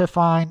want to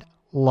find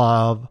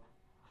love.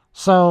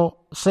 So,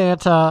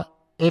 Santa,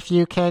 if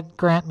you can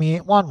grant me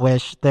one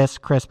wish this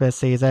Christmas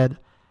season,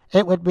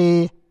 it would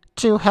be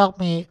to help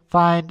me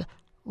find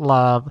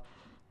love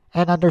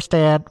and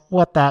understand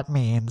what that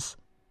means.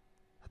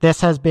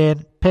 This has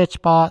been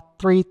Pitchbot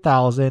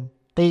 3000,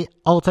 the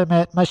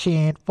ultimate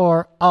machine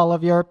for all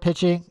of your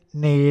pitching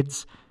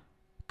needs.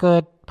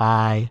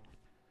 Goodbye.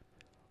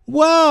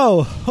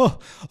 Wow,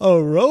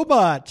 a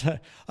robot.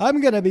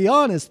 I'm going to be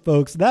honest,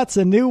 folks, that's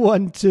a new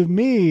one to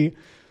me.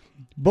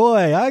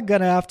 Boy, I'm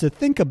going to have to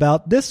think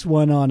about this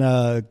one on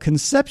a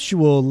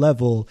conceptual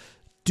level.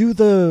 Do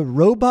the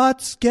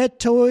robots get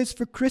toys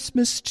for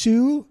Christmas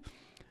too?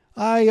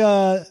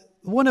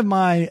 One of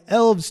my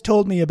elves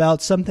told me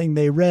about something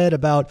they read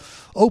about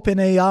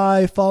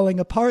OpenAI falling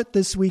apart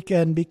this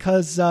weekend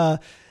because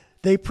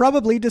they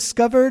probably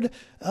discovered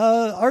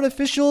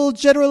artificial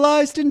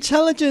generalized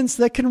intelligence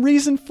that can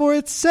reason for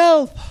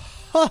itself.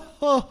 Ho,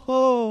 ho,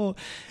 ho.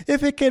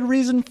 If it can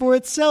reason for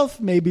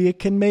itself, maybe it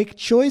can make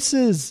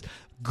choices,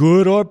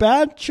 good or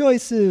bad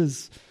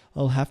choices.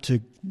 I'll have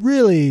to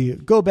really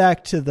go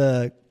back to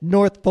the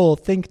North Pole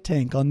think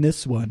tank on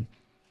this one.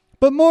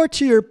 But more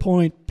to your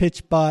point,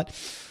 Pitchbot.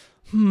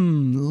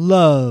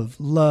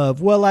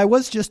 Love. Well, I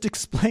was just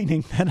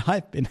explaining that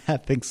I've been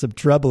having some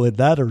trouble in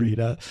that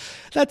arena.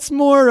 That's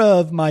more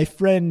of my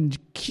friend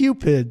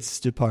Cupid's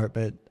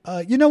department.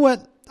 You know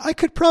what? I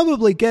could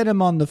probably get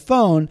him on the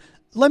phone.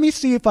 Let me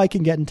see if I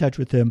can get in touch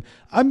with him.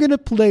 I'm going to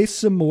play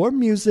some more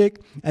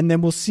music, and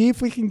then we'll see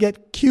if we can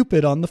get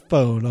Cupid on the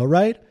phone, all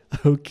right?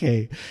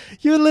 Okay.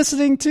 You're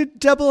listening to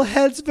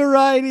Doubleheads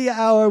Variety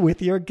Hour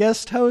with your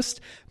guest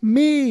host,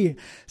 me,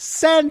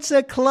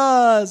 Santa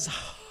Claus.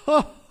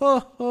 Ho, ho,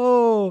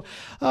 ho.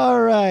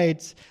 All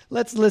right.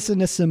 Let's listen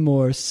to some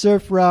more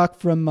surf rock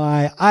from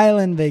my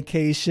island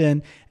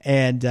vacation,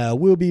 and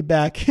we'll be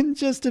back in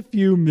just a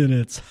few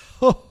minutes.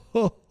 Ho,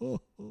 ho,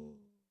 ho.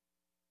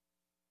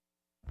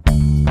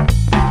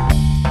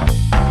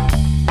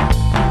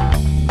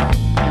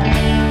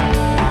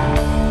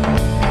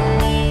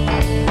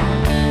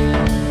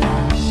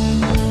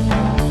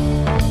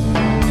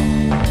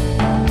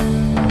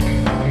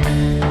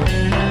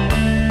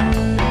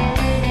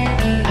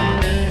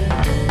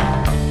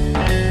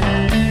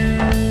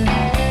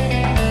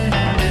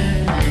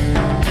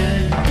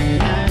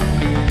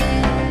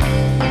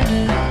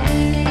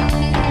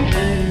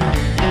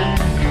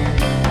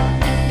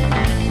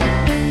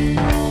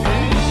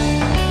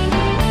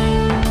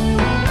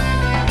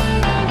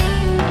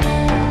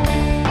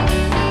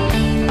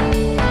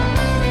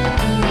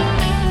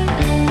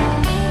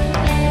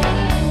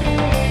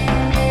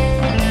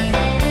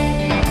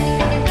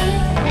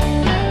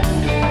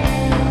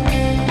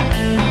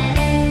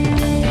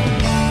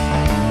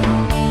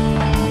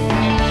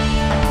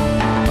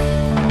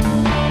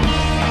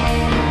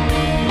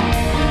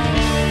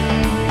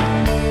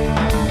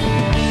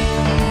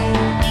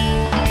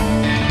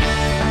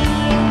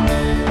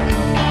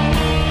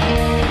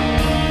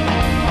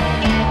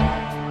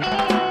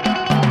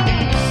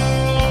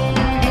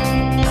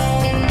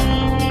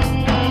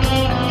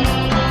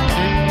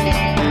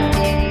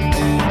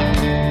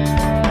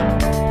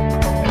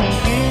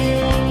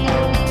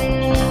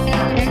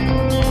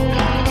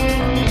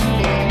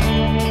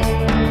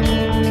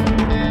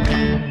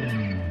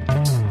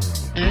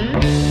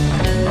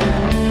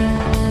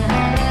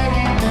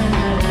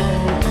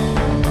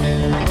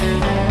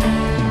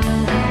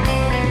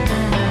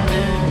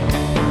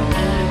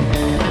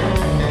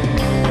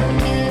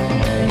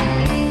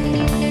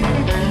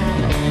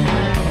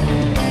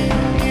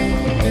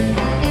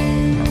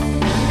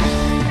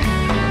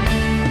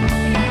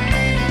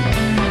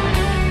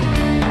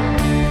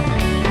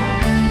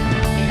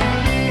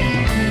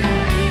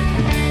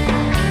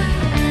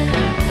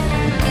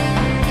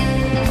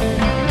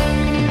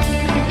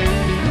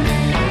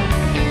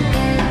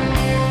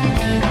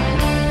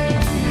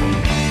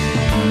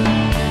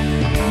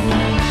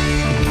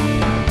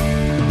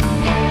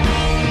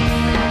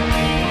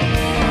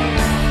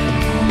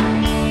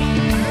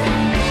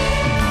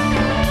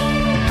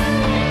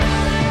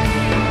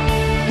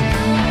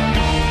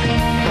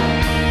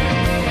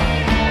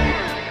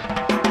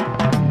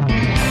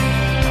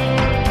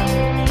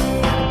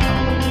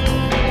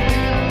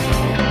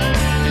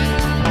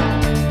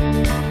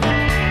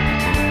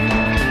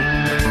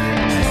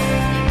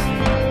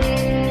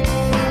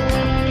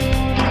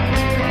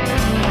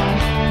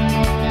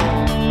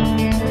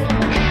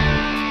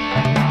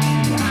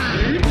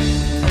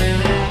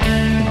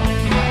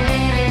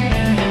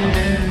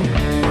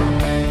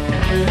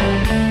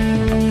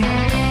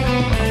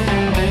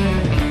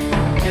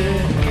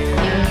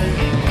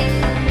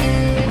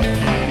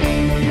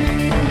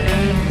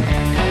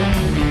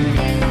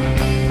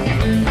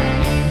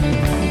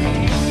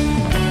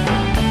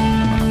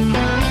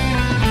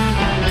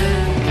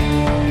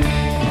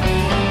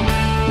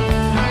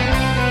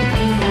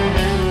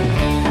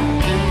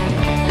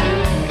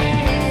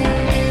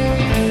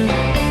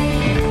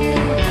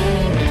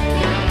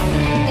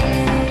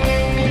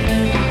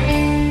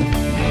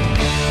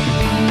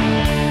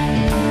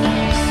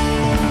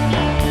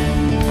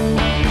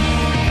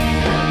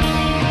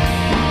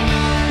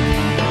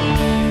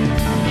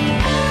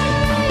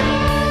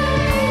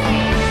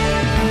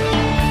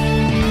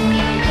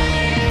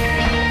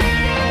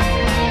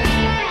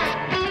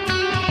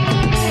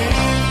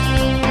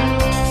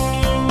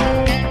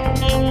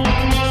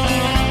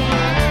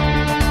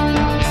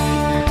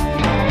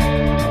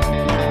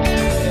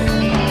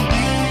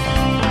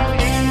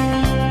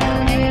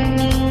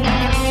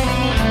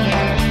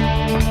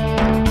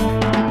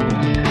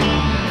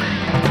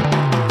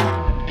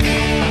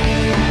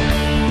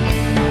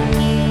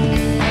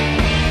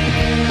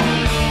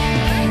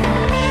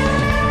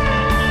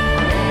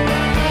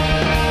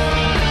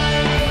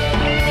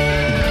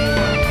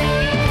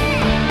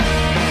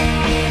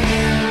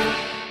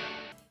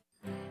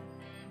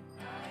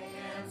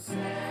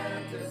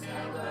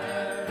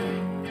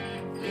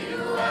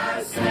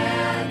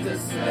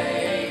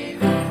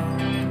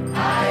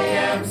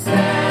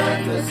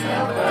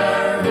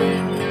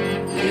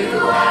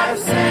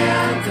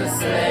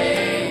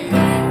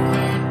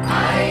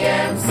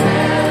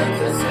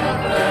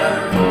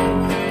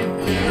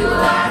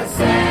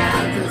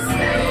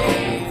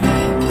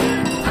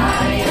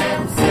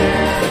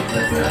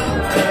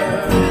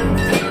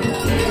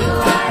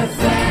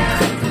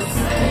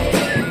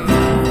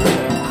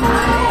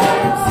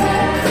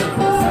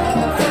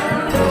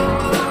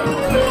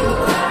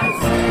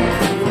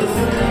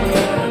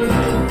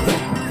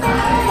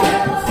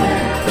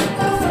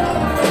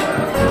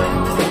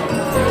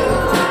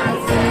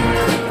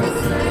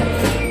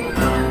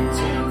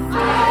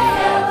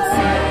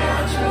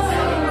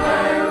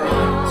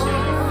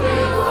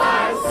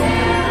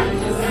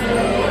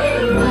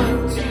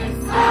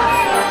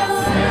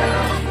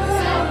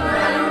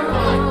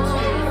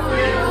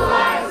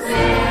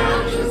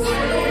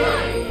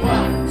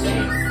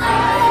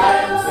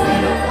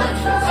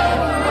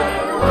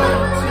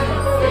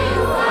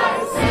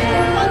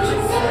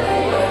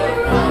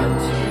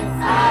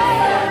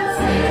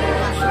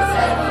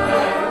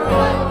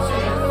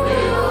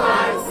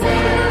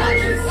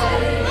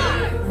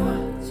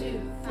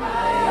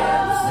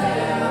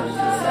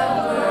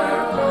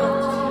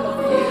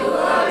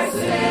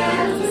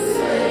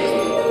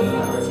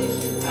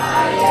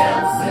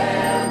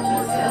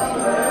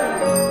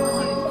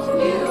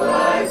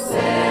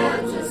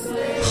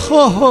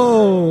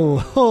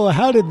 Oh,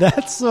 how did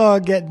that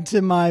song get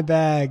into my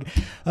bag?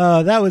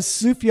 That was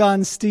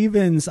Sufjan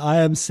Stevens. I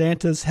am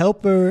Santa's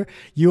helper.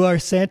 You are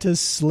Santa's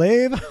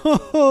slave.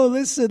 Oh,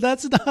 listen,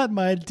 that's not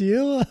my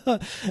deal.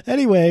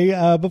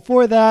 Anyway,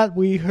 before that,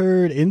 we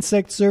heard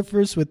Insect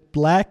Surfers with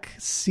Black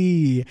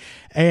Sea.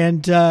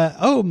 And,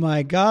 oh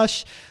my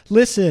gosh,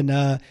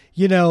 listen,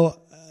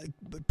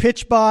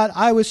 Pitchbot,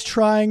 I was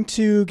trying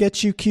to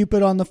get you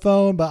Cupid on the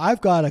phone, but I've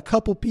got a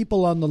couple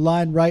people on the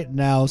line right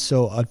now,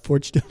 so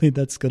unfortunately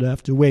that's going to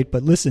have to wait.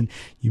 But listen,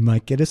 you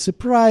might get a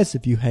surprise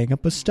if you hang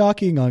up a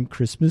stocking on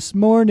Christmas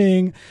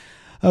morning.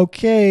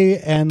 Okay,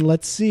 and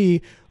let's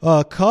see.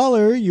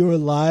 Caller, you're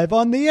live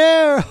on the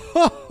air.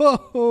 Ho,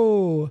 ho,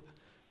 ho.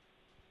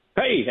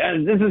 Hey,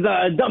 this is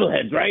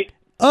Doubleheads, right?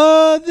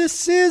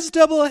 This is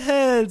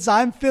Doubleheads.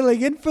 I'm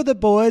filling in for the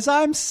boys.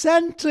 I'm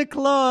Santa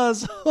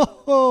Claus.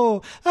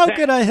 How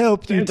can I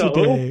help you Santa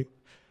today? who?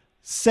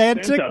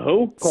 Santa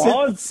who?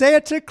 Claus?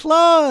 Santa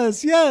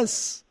Claus,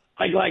 yes.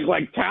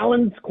 Like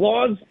talons,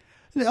 claws?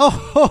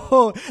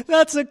 Oh,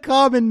 that's a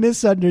common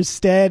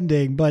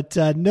misunderstanding, but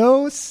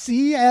no,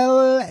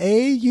 Claus,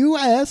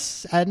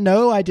 and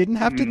no, I didn't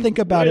have to think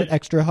about it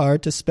extra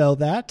hard to spell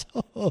that.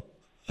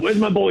 Where's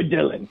my boy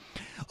Dylan?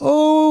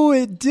 Oh,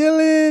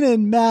 Dylan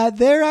and Matt,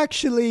 they're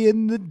actually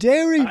in the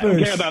Dairyverse. I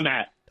don't care about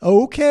Matt.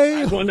 Okay.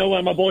 I just want to know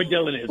where my boy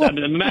Dylan is. I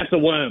mean, Matt's a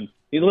worm.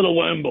 He's a little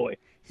worm boy.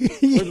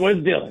 Where's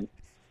Dylan?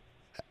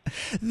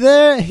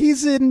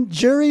 He's in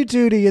jury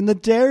duty in the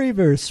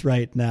Dairyverse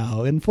right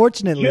now,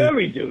 unfortunately.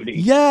 Jury duty?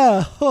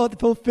 Yeah,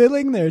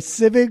 fulfilling their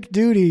civic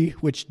duty,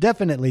 which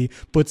definitely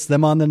puts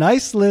them on the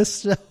nice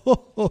list.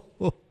 Oh,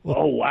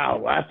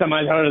 wow. Last time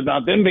I heard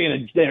about them being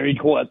in dairy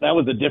court, that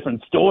was a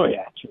different story,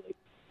 actually.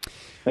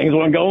 Things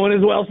weren't going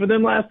as well for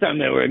them last time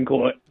they were in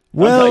court.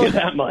 Well, I'll tell you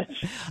that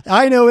much.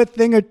 I know a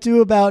thing or two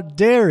about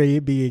dairy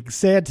being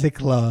Santa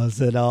Claus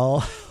and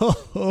all.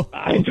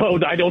 I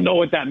don't know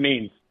what that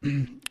means.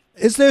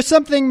 Is there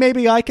something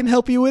maybe I can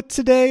help you with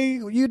today?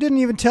 You didn't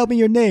even tell me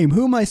your name.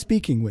 Who am I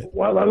speaking with?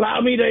 Well, allow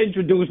me to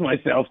introduce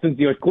myself since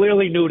you're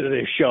clearly new to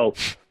this show.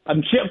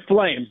 I'm Chip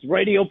Flames,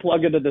 radio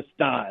plugger to the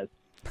stars.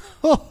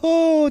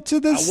 Oh, to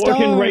the stars. I work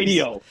in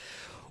radio.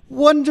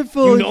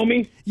 Wonderful. You know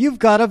me? You've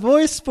got a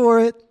voice for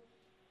it.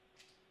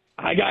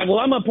 Well,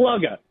 I'm a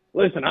plugger.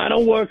 Listen, I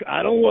don't work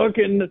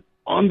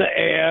on the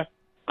air.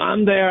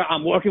 I'm there.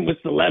 I'm working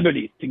with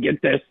celebrities to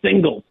get their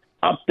singles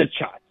up the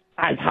charts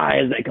as high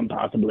as they can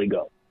possibly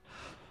go.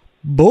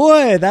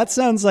 Boy, that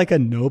sounds like a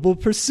noble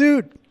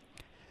pursuit.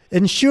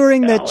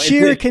 Ensuring that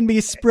cheer can be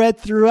spread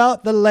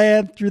throughout the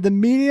land through the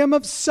medium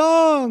of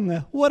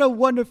song. What a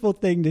wonderful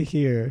thing to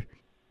hear.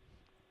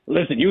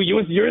 Listen,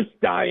 you're a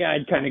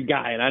starry-eyed kind of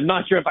guy, and I'm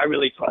not sure if I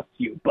really trust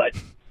you, but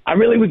I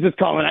really was just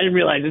calling. I didn't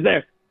realize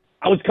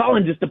I was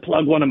calling just to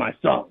plug one of my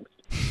songs.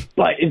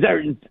 But is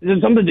there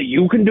something that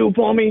you can do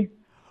for me?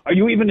 Are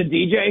you even a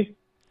DJ?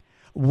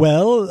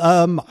 Well,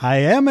 I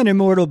am an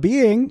immortal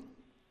being.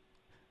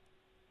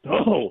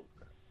 Oh,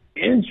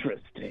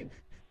 interesting.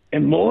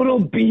 Immortal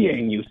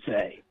being, you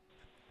say.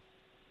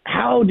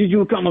 How did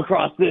you come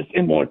across this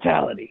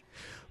immortality?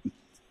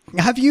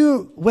 Have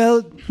you?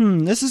 Well,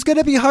 this is going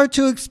to be hard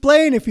to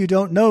explain if you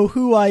don't know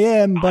who I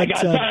am. But I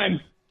got time.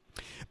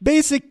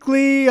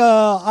 Basically,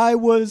 I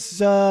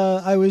was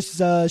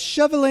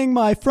shoveling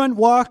my front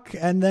walk,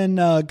 and then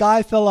a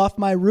guy fell off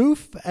my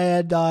roof,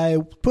 and I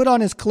put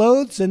on his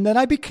clothes, and then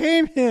I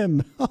became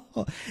him.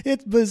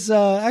 It was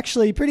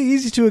actually pretty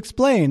easy to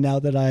explain now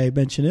that I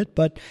mention it,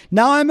 but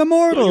now I'm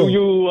immortal.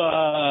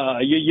 So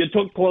you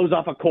took clothes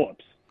off a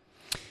corpse.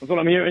 That's what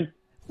I'm hearing.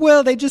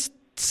 Well, they just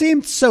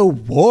seemed so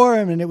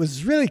warm and it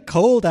was really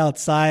cold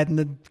outside and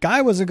the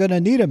guy wasn't going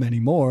to need him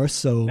anymore,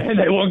 so... And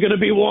they weren't going to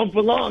be warm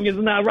for long,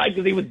 isn't that right?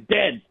 Because he was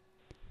dead.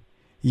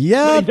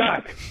 Yeah. Pretty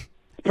dark.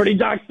 It's pretty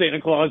dark,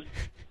 Santa Claus.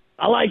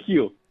 I like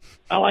you.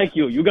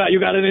 You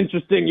got an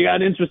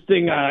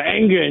interesting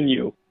anger in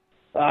you.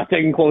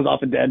 Taking clothes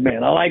off a dead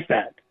man. I like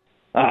that.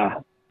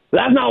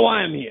 That's not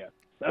why I'm here.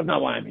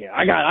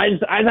 I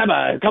just have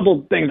a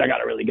couple things I got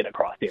to really get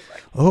across here.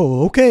 Right?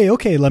 Oh,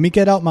 okay. Let me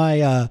get out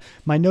my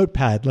my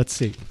notepad. Let's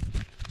see.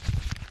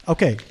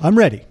 Okay, I'm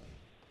ready.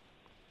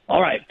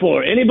 All right,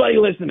 for anybody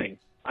listening,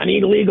 I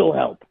need legal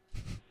help.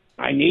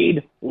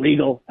 And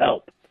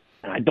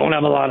I don't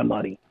have a lot of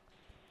money.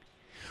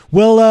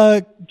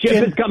 Well,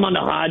 Chip has come on a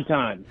hard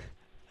time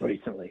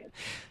recently.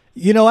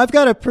 You know, I've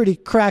got a pretty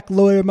crack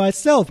lawyer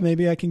myself.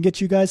 Maybe I can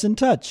get you guys in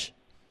touch.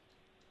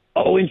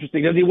 Oh,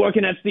 interesting. Does he work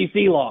in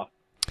FCC law?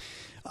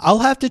 I'll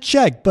have to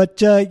check,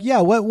 but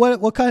yeah,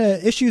 what kind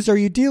of issues are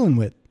you dealing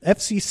with?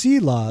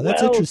 FCC law.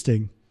 That's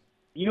interesting.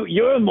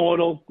 You're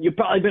immortal. You've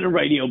probably been on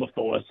radio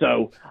before,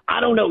 so I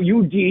don't know.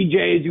 You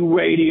DJs, you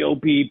radio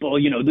people,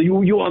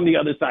 you on the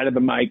other side of the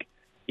mic.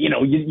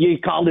 You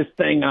call this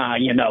thing, I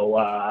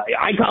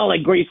call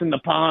it grease in the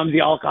palms.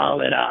 Y'all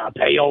call it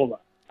payola,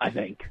 I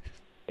think,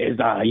 is,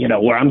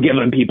 where I'm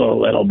giving people a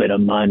little bit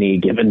of money,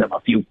 giving them a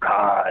few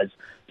cars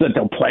so that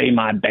they'll play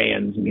my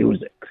band's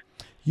music.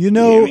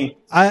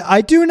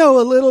 I do know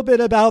a little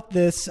bit about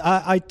this.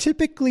 I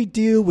typically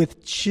deal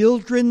with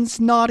children's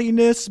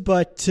naughtiness,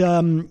 but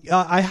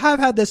I have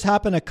had this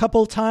happen a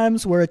couple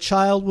times where a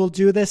child will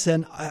do this,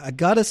 and I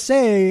gotta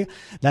say,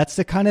 that's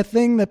the kind of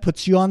thing that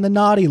puts you on the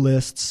naughty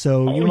list,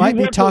 so you might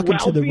be talking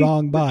to the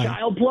wrong guy.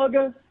 Child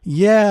plugger?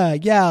 Yeah,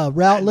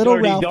 little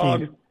Ralphie.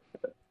 Dog.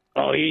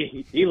 Oh,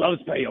 he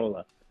loves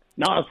payola.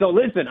 No, so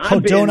listen,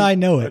 I've been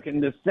working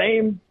the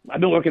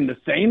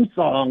same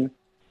song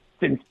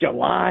since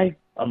July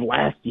of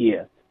last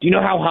year. Do you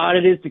know how hard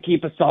it is to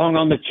keep a song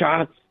on the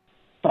charts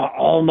for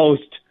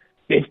almost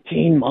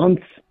 15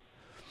 months?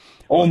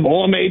 Or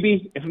more,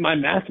 maybe, if my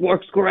math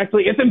works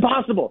correctly. It's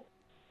impossible.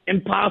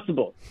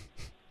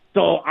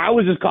 So I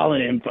was just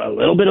calling in for a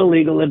little bit of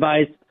legal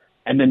advice,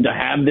 and then to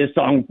have this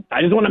song,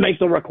 I just want to make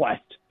the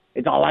request.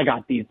 It's all I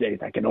got these days.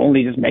 I can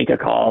only just make a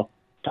call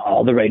to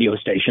all the radio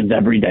stations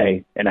every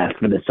day and ask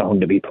for this song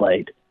to be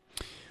played.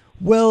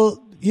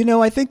 Well,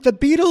 I think the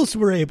Beatles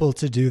were able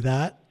to do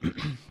that,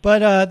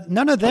 but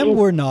none of them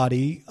were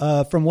naughty,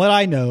 from what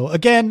I know.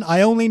 Again,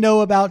 I only know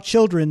about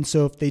children,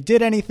 so if they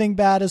did anything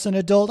bad as an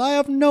adult, I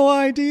have no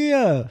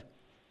idea.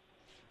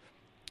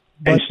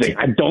 Interesting.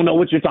 I don't know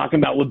what you're talking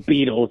about with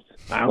Beatles.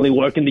 I only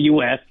work in the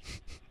U.S.,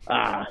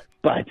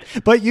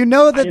 But you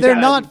know that they're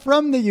not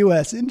from the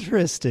U.S.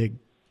 Interesting.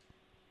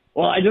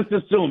 Well, I just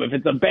assume if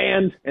it's a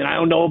band and I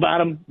don't know about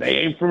them, they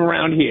ain't from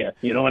around here.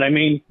 You know what I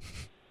mean?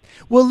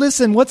 Well,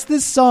 listen, what's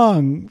this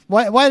song?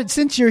 Why,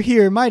 since you're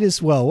here, might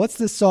as well. What's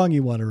this song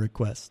you want to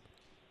request?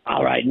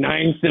 All right,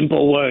 9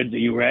 simple words. Are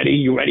you ready?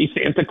 You ready,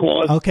 Santa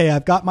Claus? Okay,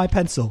 I've got my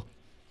pencil.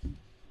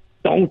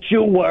 Don't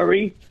you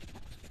worry.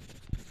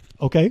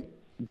 Okay.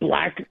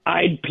 Black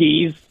Eyed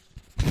Peas.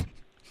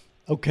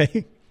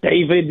 Okay.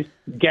 David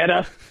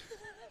Guetta.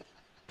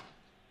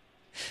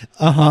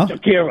 Uh-huh.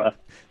 Shakira.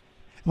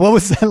 What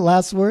was that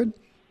last word?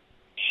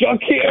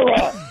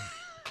 Shakira.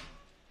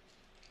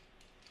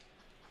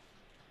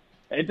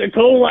 It's a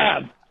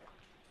collab.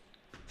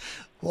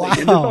 Wow. They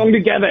did the song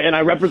together, and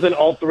I represent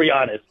all 3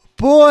 artists.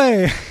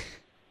 Boy,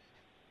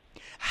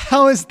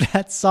 how is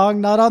that song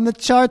not on the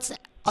charts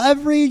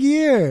every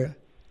year?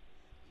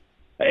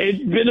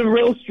 It's been a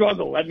real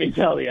struggle, let me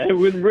tell you. It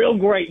was real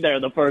great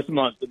there the first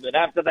month, and then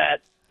after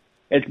that,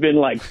 it's been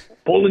like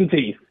pulling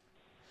teeth.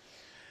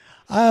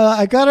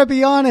 I gotta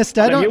be honest.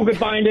 If you could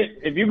find it,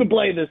 if you could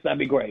play this, that'd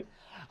be great.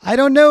 I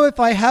don't know if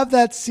I have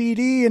that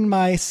CD in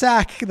my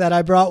sack that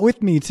I brought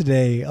with me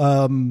today.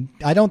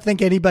 I don't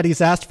think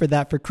anybody's asked for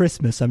that for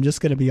Christmas. I'm just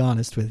going to be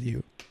honest with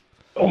you.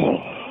 Oh,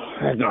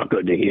 that's not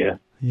good to hear.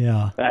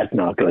 Yeah. That's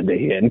not good to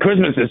hear. And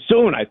Christmas is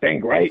soon, I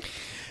think, right?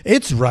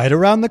 It's right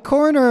around the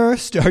corner.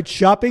 Start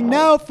shopping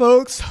now,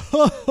 folks.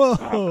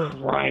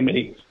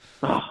 Criminy.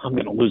 I'm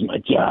going to lose my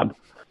job.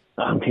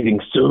 I'm getting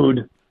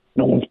sued.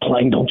 No one's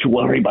playing Don't You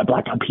Worry by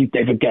Black Eyed Peas,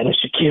 David Guetta,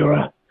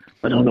 Shakira.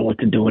 I don't know what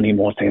to do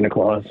anymore, Santa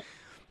Claus.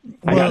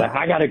 Well,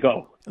 I gotta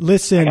go.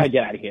 Listen, I gotta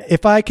get out of here.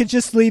 If I could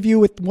just leave you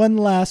with one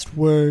last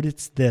word,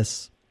 it's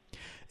this.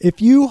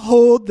 If you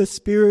hold the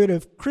spirit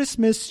of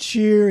Christmas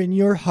cheer in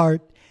your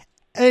heart,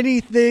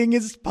 anything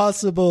is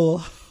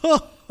possible.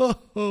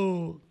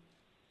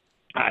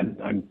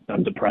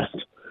 I'm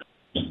depressed.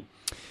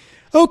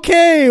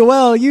 Okay,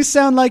 well, you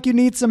sound like you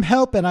need some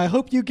help, and I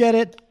hope you get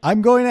it.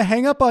 I'm going to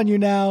hang up on you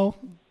now.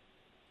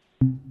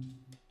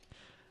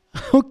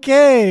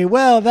 Okay,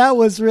 well, that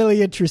was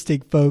really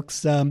interesting,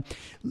 folks.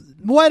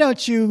 Why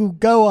don't you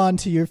go on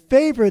to your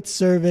favorite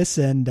service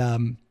and,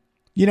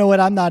 you know what,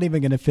 I'm not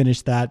even going to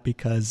finish that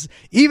because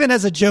even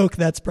as a joke,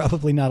 that's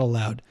probably not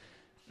allowed.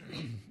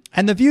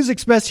 And the views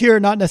expressed here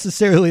are not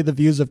necessarily the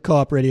views of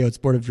Co-op Radio, its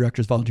board of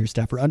directors, volunteer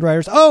staff, or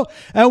underwriters. Oh,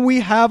 and we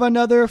have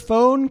another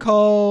phone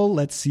call.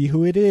 Let's see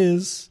who it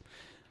is.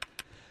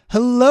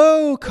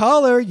 Hello,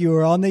 caller. You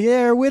are on the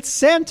air with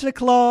Santa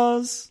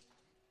Claus.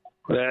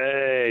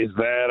 Hey,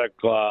 Santa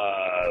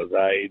Claus.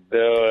 How you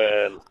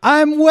doing?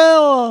 I'm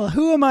well.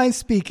 Who am I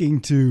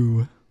speaking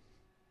to?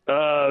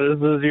 This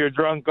is your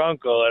drunk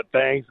uncle at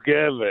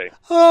Thanksgiving.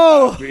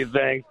 Oh, Happy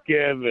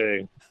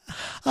Thanksgiving.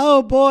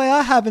 oh boy,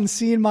 I haven't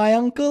seen my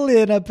uncle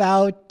in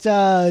about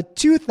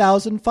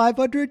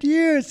 2,500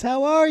 years.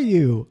 How are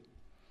you?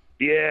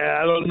 Yeah,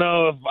 I don't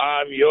know if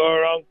I'm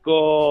your uncle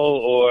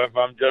or if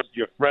I'm just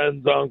your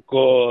friend's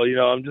uncle. You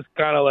know, I'm just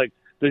kind of like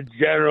the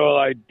general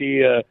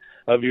idea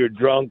of your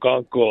drunk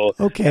uncle.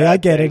 Okay, I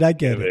get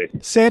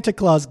it. Santa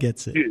Claus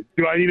gets it.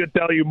 Do I need to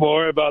tell you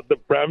more about the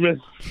premise?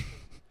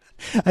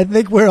 I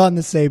think we're on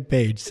the same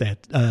page,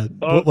 Santa.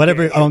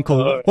 Whatever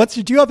uncle.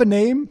 Do you have a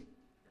name?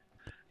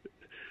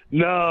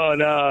 No.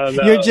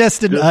 You're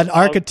just an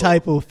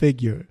archetypal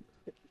figure.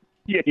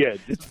 Yeah.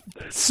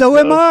 So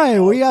am I.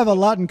 We have a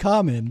lot in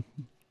common.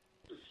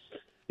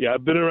 Yeah,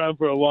 I've been around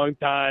for a long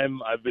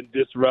time. I've been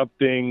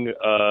disrupting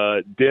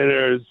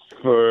dinners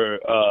for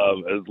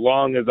as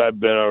long as I've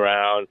been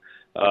around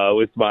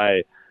with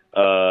my,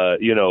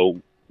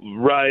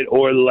 right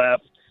or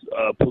left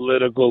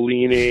political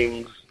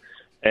leanings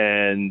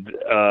and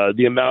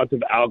the amount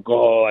of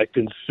alcohol I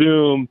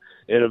consume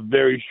in a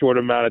very short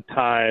amount of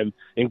time,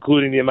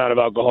 including the amount of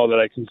alcohol that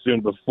I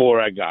consumed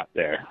before I got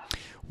there.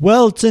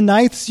 Well,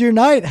 tonight's your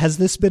night. Has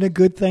this been a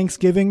good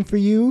Thanksgiving for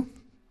you?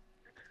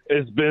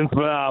 It's been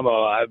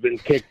phenomenal. I've been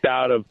kicked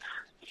out of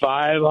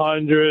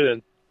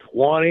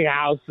 520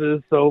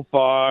 houses so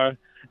far,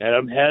 and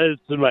I'm headed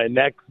to my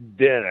next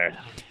dinner.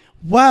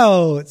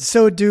 Wow.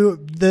 So do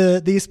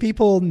these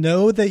people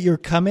know that you're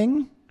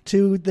coming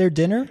to their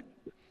dinner?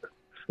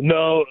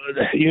 No,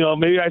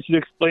 maybe I should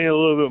explain a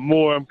little bit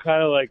more. I'm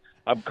kind of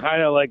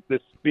like the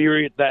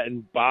spirit that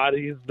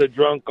embodies the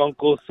drunk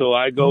uncle. So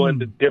I go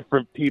into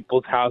different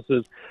people's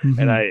houses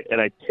and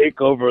I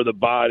take over the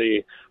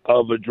body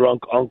of a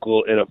drunk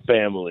uncle in a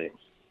family.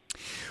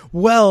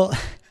 Well,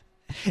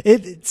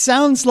 it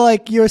sounds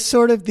like you're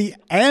sort of the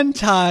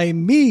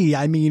anti-me.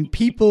 I mean,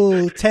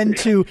 people tend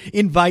to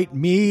invite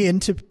me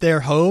into their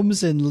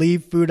homes and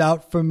leave food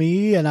out for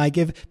me, and I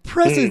give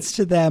presents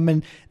to them,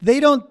 and they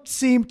don't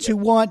seem to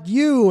want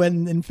you,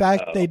 and in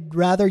fact, they'd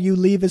rather you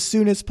leave as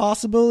soon as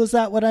possible. Is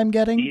that what I'm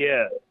getting?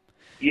 Yeah,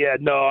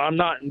 no, I'm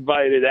not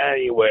invited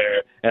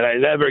anywhere, and I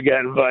never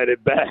get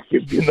invited back,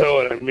 if you know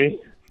what I mean.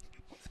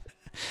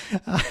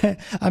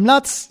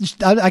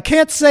 I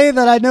can't say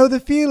that I know the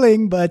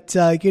feeling, but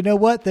you know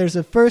what? There's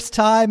a first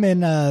time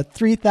in a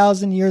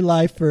 3,000-year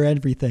life for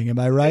everything. Am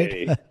I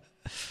right?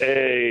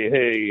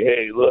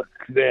 Hey, look,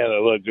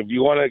 Santa, if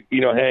you want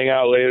to, hang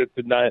out later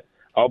tonight,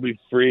 I'll be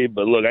free.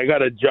 But look, I got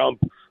to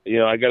jump.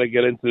 I got to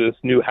get into this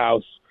new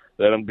house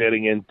that I'm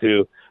getting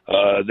into.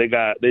 They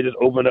just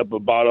opened up a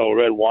bottle of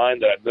red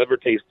wine that I've never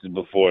tasted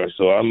before.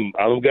 So I'm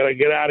going to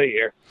get out of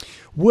here.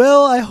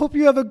 Well, I hope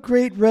you have a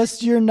great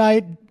rest of your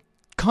night.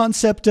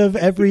 Concept of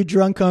every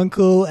drunk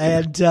uncle,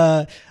 and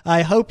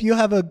I hope you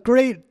have a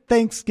great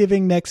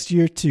Thanksgiving next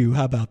year too.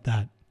 How about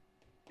that?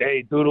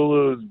 Hey,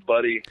 toodaloos,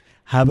 buddy.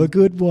 Have a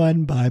good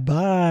one.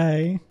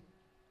 Bye-bye.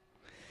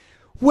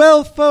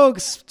 Well,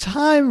 folks,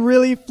 time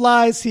really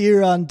flies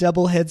here on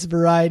Doubleheads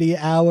Variety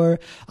Hour.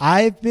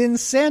 I've been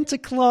Santa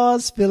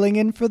Claus filling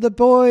in for the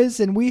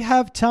boys, and we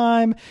have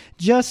time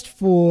just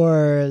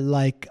for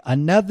like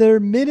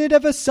another minute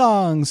of a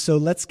song. So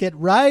let's get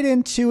right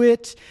into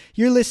it.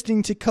 You're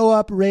listening to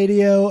Co-op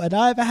Radio, and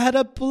I've had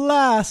a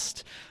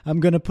blast. I'm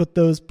going to put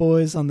those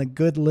boys on the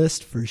good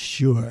list for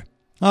sure.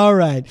 All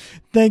right.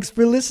 Thanks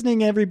for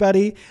listening,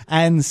 everybody,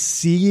 and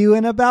see you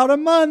in about a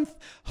month.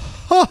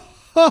 Ho,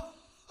 ho,